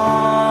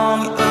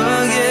song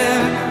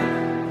again.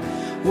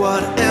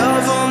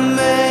 whatever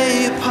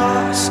may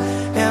pass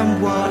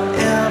and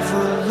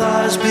whatever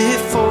lies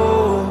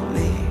before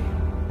me.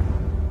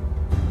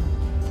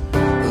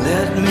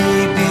 Let me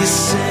be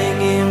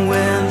singing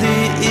when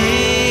the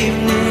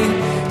evening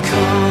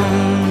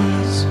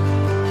comes.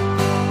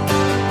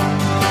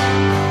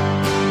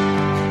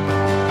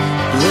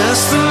 Bless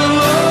the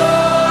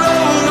Lord,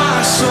 oh my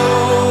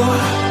soul,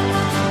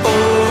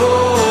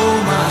 oh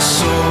my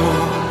soul,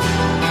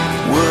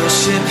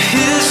 worship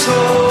His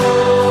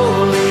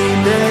holy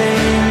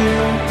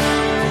name.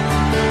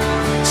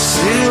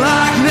 Sing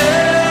like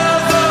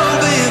never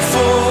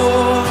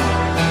before,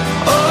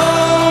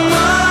 oh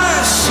my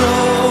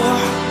soul,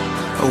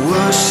 I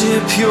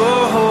worship Your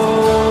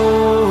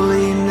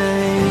holy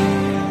name.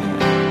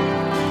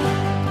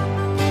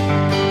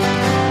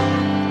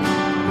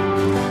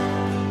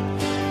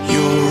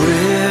 You're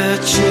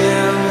rich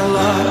in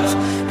love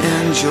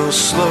and You're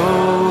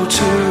slow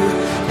to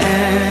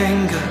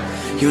anger.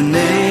 Your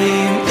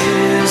name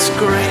is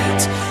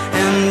great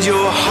and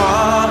Your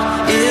heart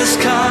is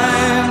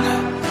kind.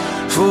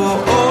 For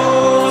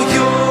all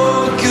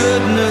Your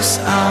goodness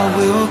I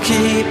will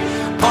keep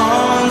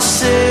on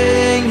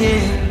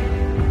singing.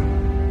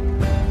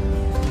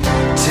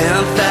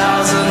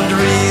 10,000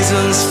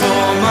 reasons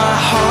for my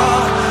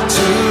heart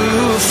to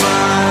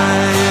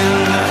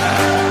find.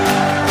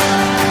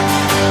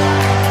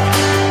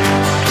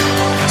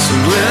 So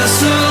bless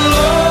the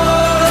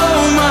Lord,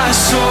 oh my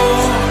soul,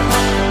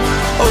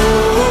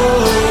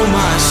 oh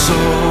my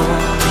soul,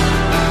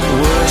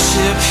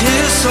 worship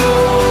His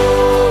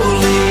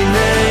holy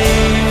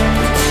name.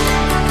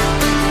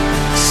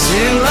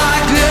 Sing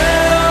like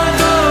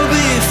never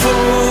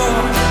before,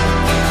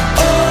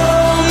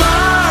 oh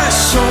my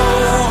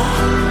soul,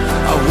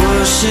 I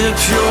worship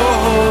Your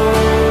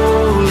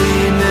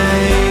holy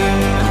name.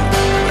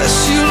 Bless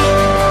You,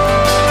 Lord.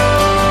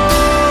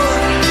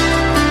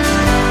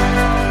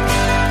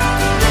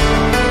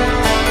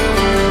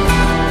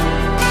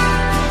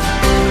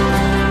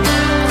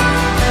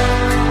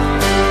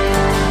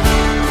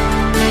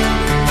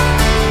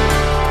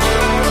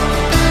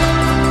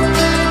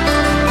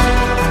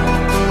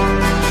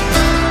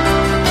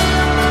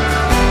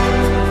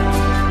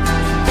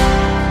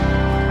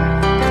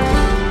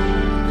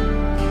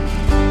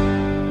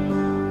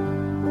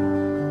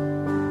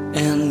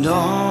 And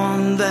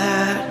on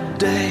that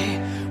day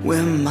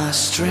when my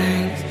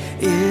strength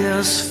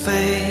is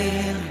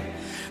failing,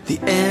 the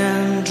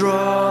end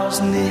draws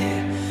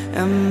near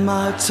and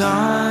my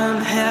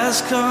time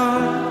has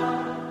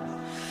come,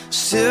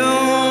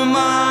 still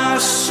my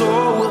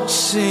soul will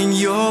sing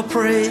Your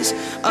praise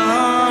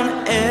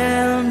unending.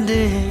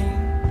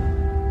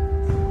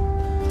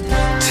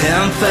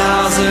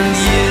 10,000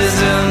 years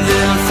and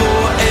then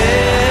forevermore,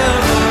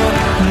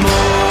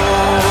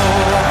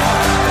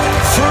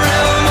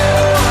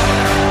 forevermore.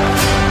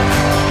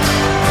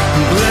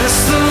 Bless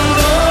the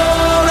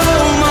Lord,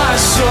 oh my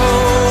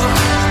soul,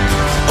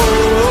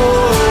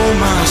 oh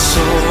my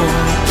soul,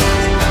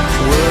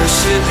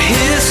 worship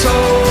His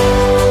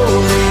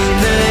holy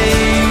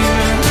name.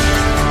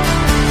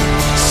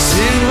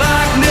 Sing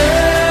like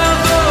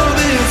never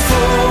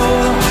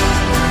before,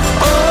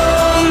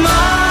 oh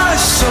my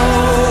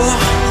soul,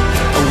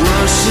 I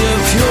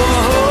worship Your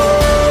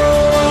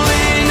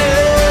holy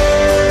name.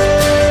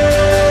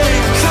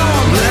 Come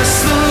on, bless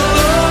the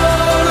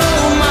Lord,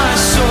 oh my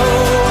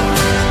soul,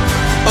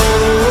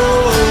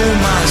 oh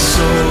my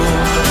soul,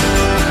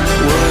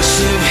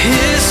 worship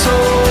His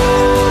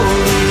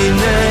holy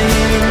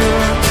name.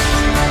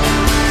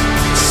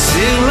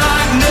 Sing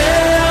like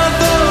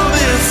never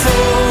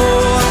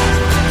before,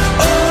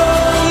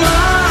 oh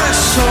my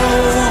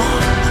soul,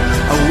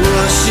 I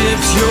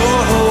worship Your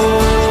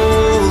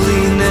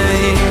holy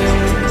name.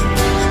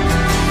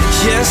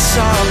 Yes, I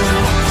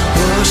will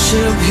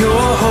worship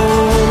Your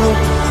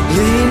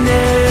holy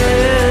name.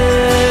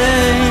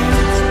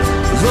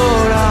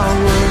 Lord, I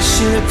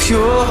worship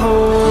Your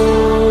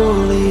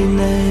holy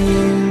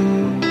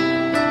name.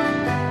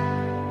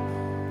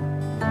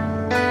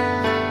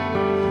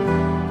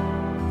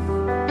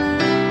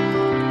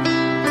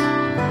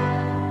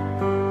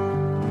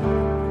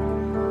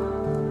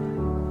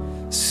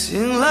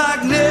 Sing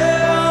like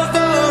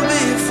never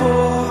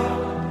before,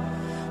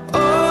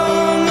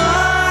 oh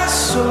my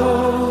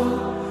soul,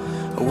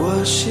 I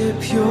worship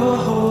Your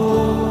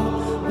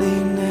holy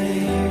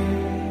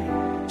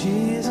name.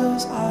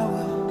 Jesus, I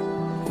will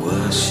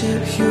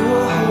worship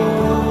Your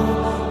holy name.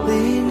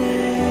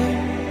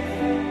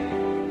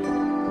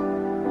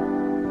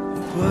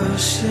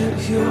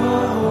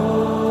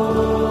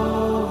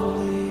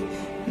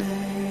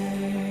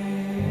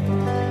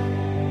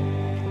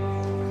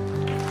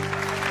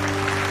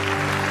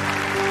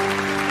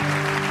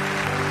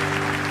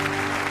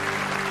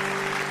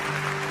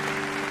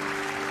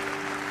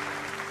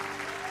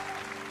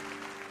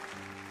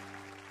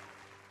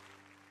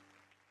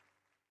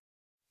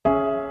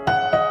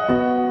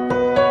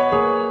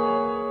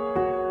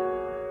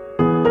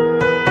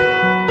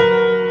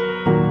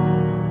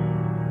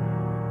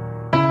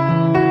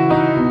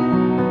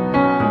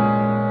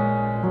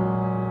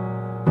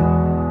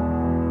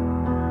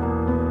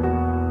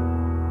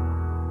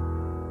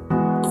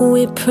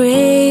 We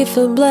pray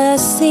for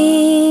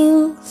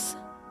blessings,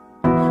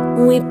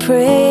 we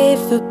pray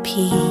for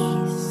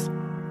peace,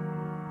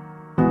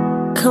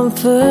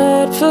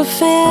 comfort for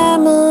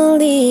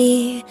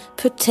family,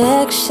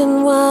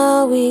 protection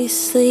while we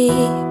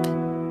sleep.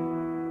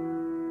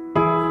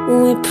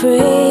 We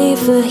pray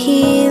for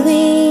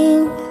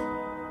healing,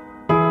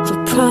 for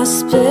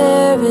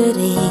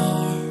prosperity.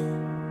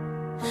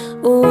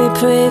 We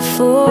pray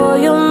for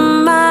your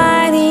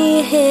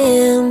mighty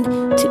hand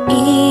to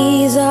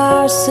ease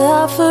our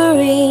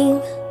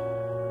suffering.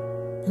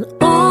 And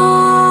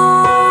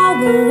all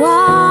the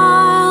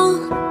while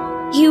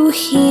you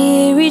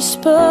hear each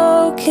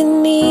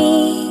spoken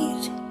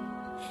need.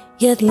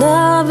 Yet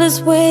love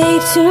is way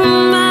too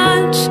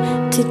much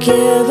to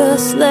give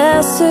us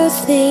lesser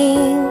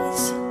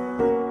things.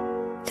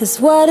 'Cause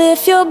what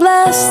if your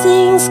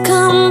blessings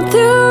come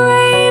through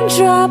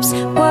raindrops?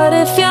 What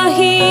if your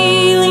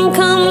healing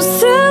comes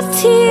through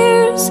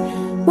tears?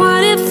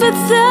 What if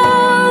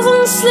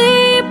 1,000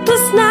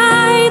 sleepless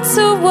nights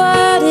are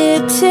what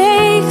it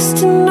takes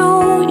to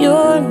know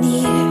you're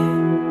near?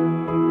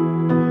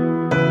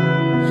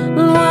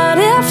 What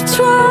if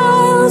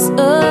trials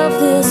of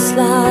this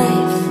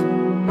life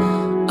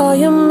are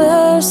your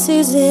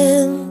mercies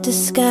in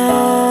disguise?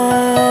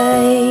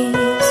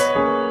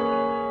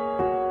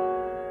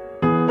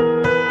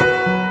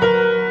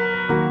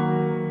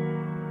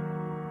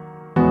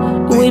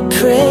 We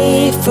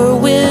pray for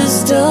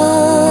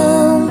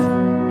wisdom,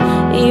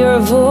 your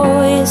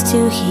voice to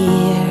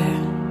hear.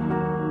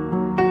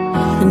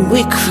 And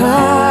we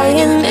cry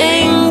in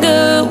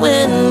anger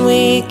when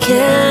we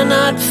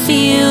cannot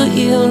feel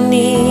you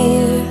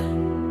near.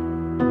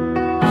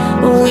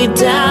 We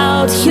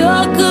doubt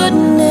your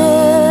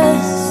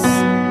goodness,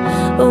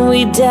 we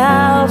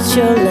doubt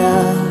your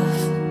love,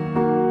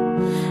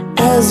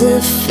 as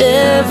if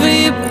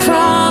every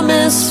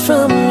promise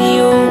from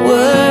your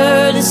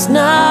word is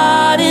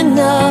not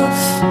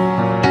enough.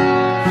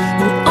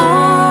 And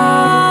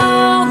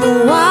all the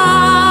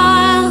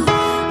while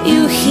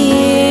you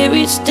hear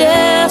each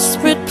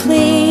desperate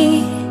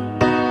plea,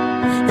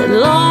 and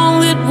long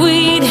that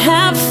we'd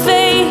have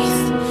faith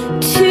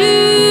to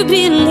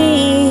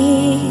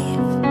believe.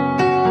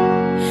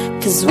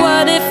 'Cause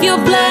what if your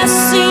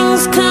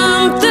blessings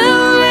come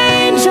through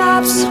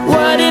raindrops?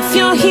 What if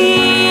your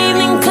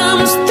healing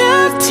comes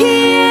through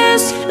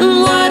tears? And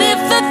what if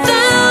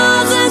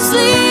 1,000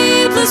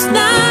 sleepless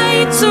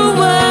nights are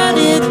what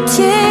it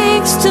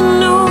takes to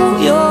know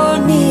you're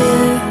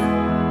near?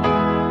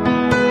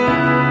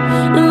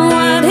 And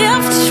what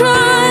if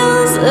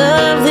trials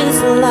of this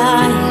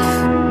life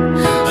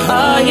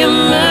are your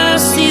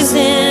mercies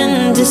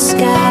in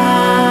disguise?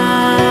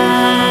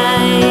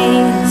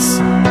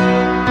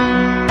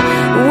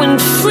 When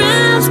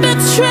friends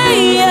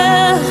betray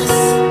us,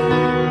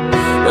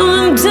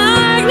 when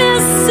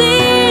darkness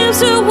seems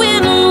to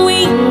win, we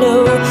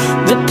know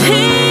the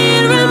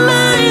pain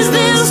reminds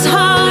this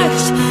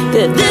heart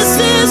that this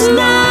is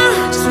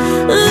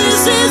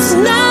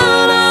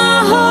not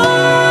our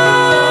home.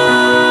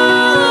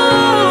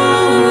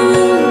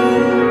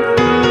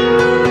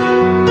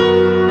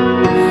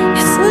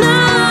 It's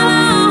not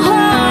our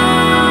home.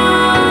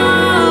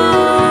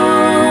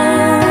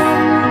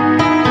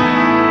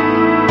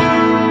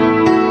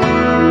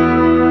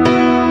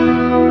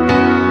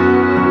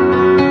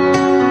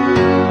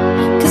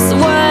 'Cause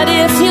what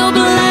if your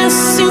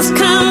blessings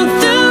come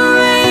through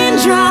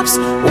raindrops?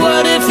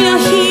 What if your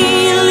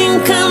healing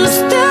comes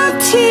through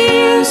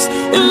tears?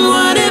 And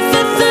what if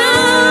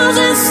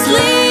 1,000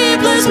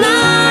 sleepless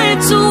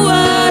nights are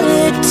what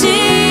it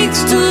takes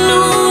to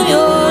know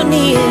you're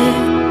near?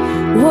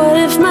 What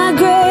if my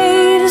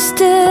greatest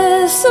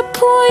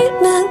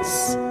disappointments,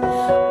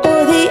 or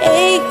the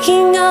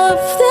aching of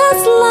this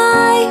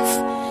life,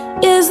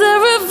 is the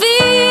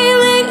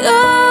revealing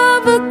of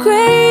a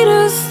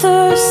greater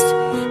thirst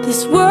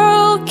this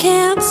world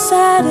can't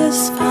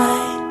satisfy?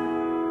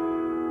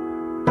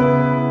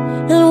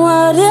 And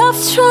what if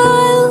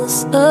trials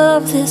of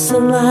this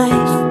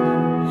life,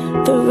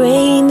 the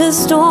rain, the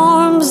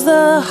storms,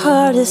 the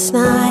hardest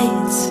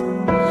nights,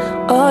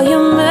 are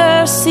your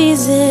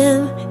mercies in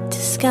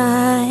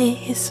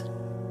disguise?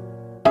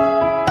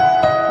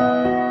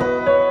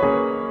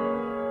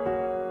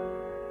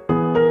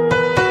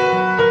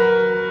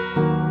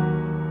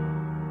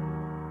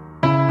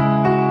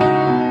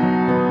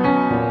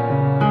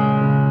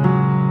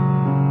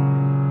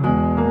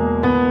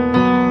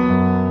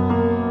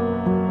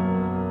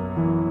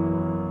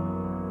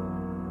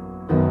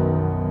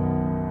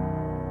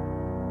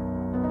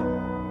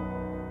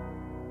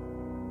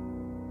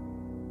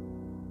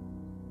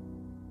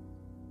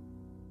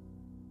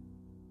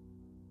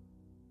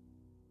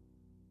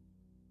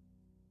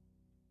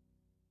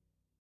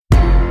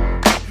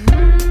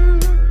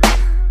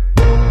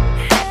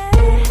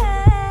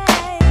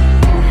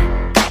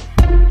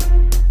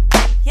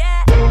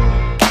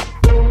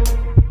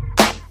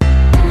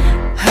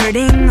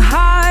 hurting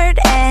heart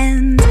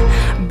and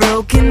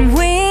broken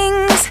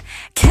wings.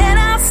 Can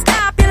I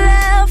stop your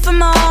love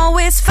from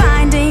always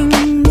finding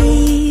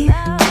me?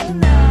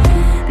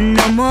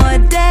 No more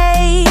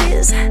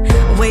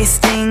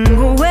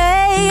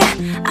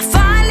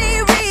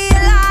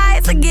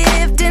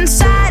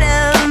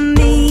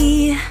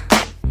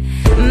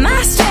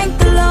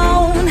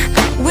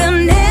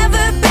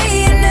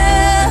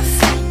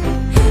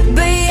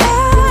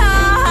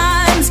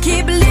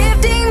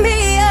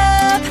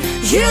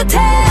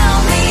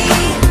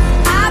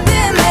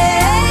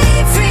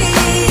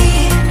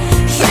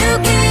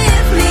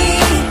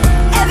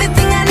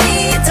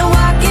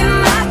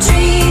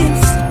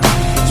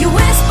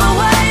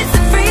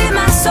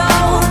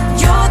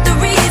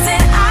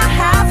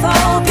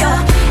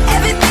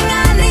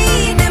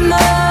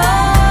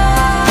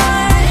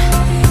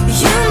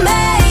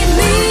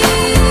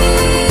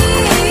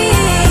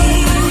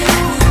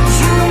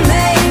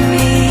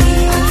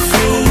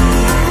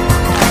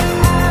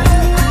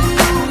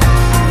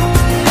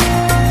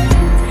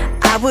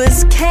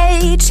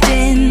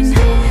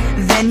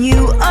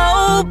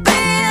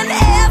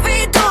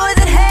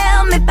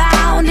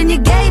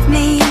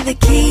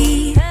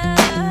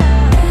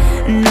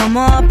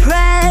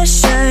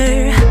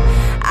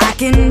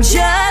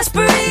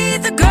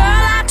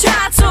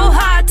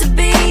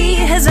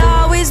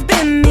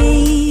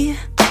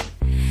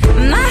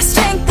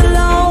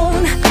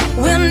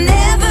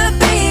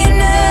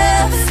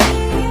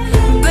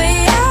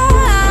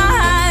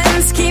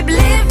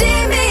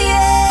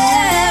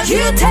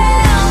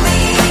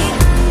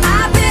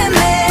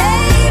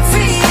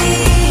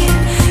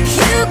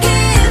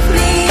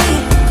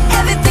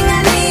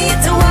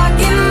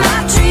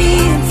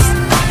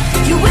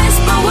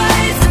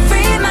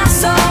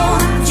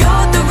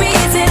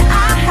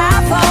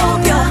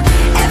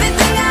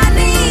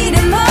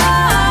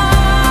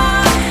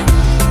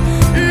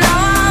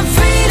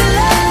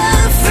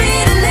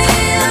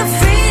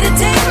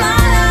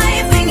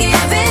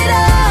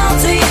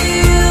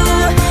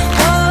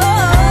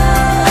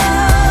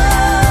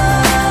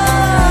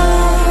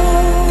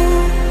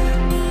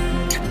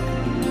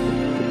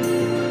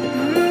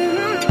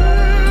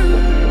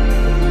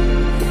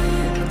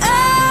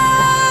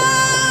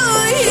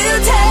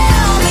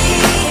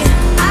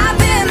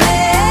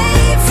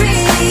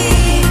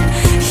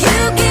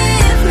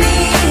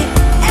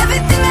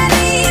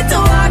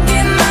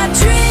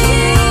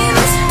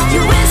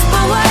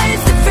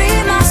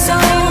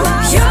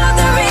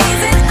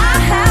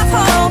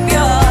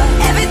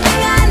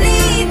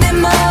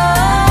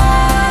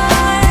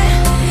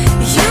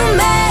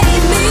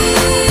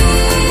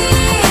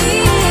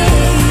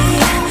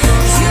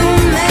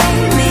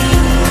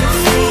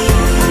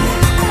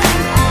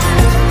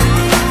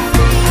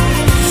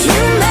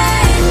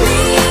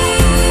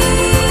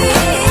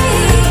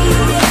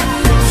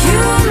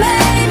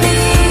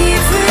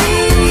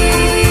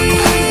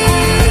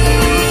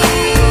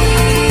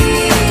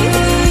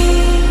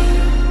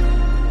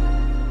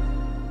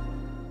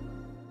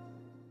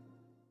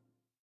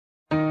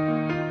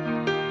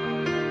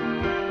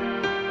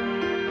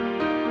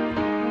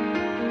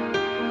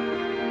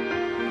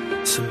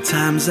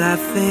Sometimes I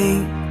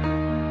think,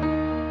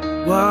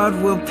 what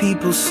will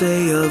people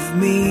say of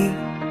me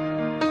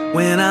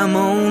when I'm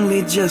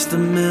only just a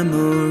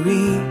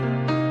memory?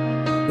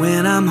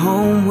 When I'm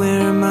home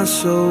where my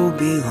soul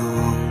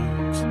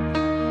belongs.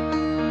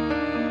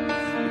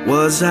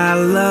 Was I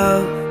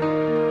loved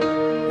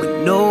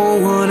when no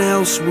one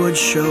else would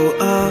show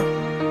up?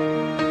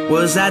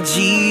 Was I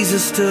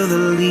Jesus to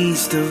the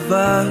least of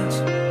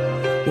us?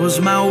 Was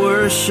my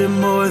worship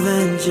more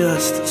than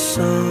just a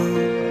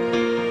song?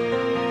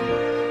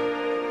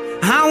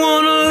 I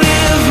wanna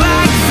live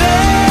like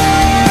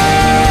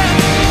that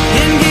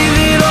and give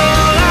it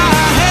all I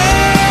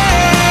have,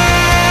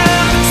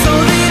 so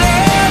that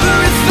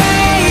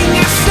everything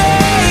I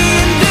say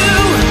and do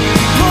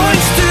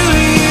points to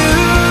you.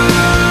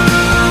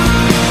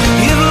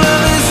 If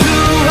love is who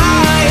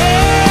I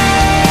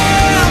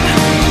am,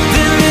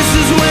 then this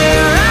is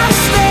where I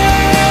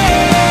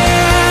stand,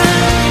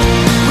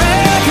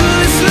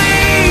 recklessly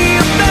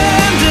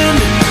abandoned,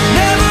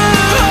 never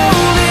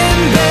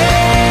holding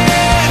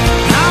back.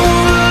 I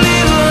wanna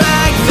live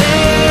like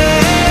that.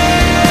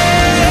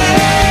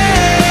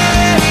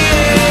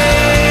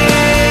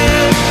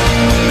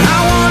 I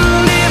wanna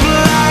live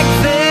like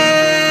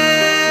that.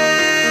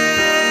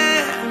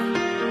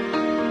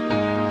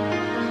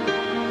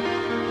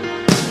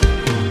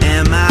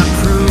 Am I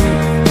proof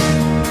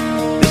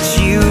that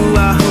you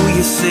are who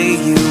you say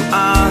you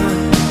are?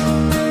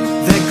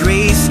 That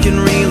grace can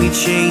really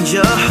change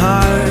a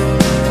heart?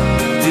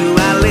 Do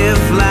I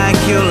live like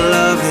your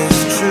love is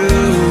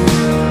true?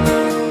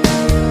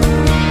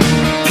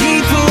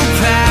 People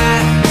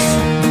pass,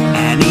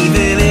 and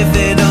even if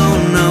they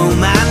don't know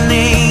my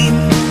name,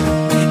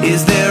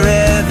 is there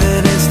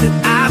evidence that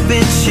I've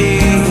been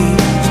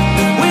changed?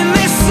 When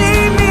they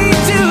see me,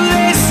 do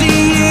they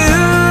see you?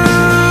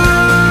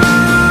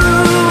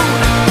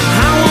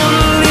 I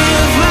wanna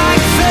live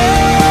like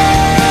that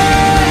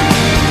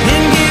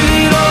and give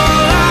it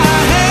all I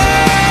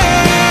have,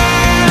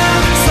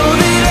 so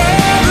that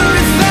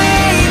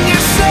everything I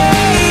say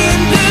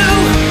and do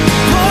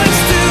points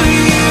to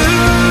you.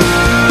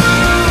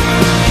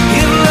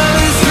 If love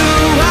is who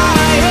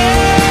I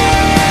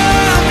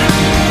am,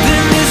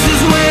 then this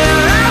is where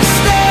I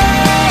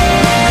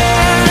stand,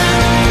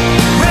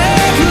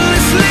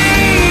 recklessly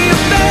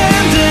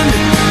abandoned,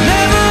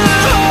 never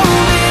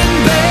holding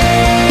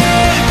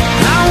back.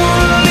 I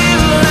wanna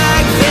live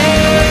like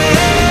that.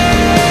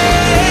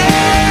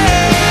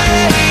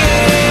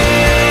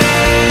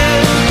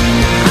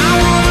 I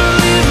wanna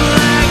live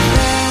like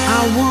that.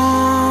 I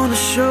wanna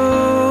show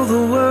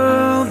the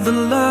world the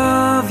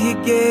love you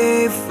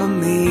gave for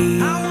me.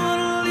 I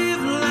wanna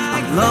live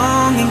like I'm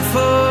longing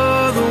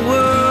for the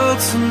world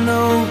to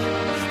know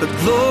the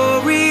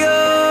glory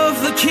of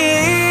the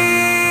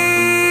King.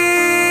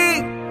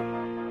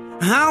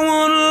 I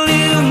wanna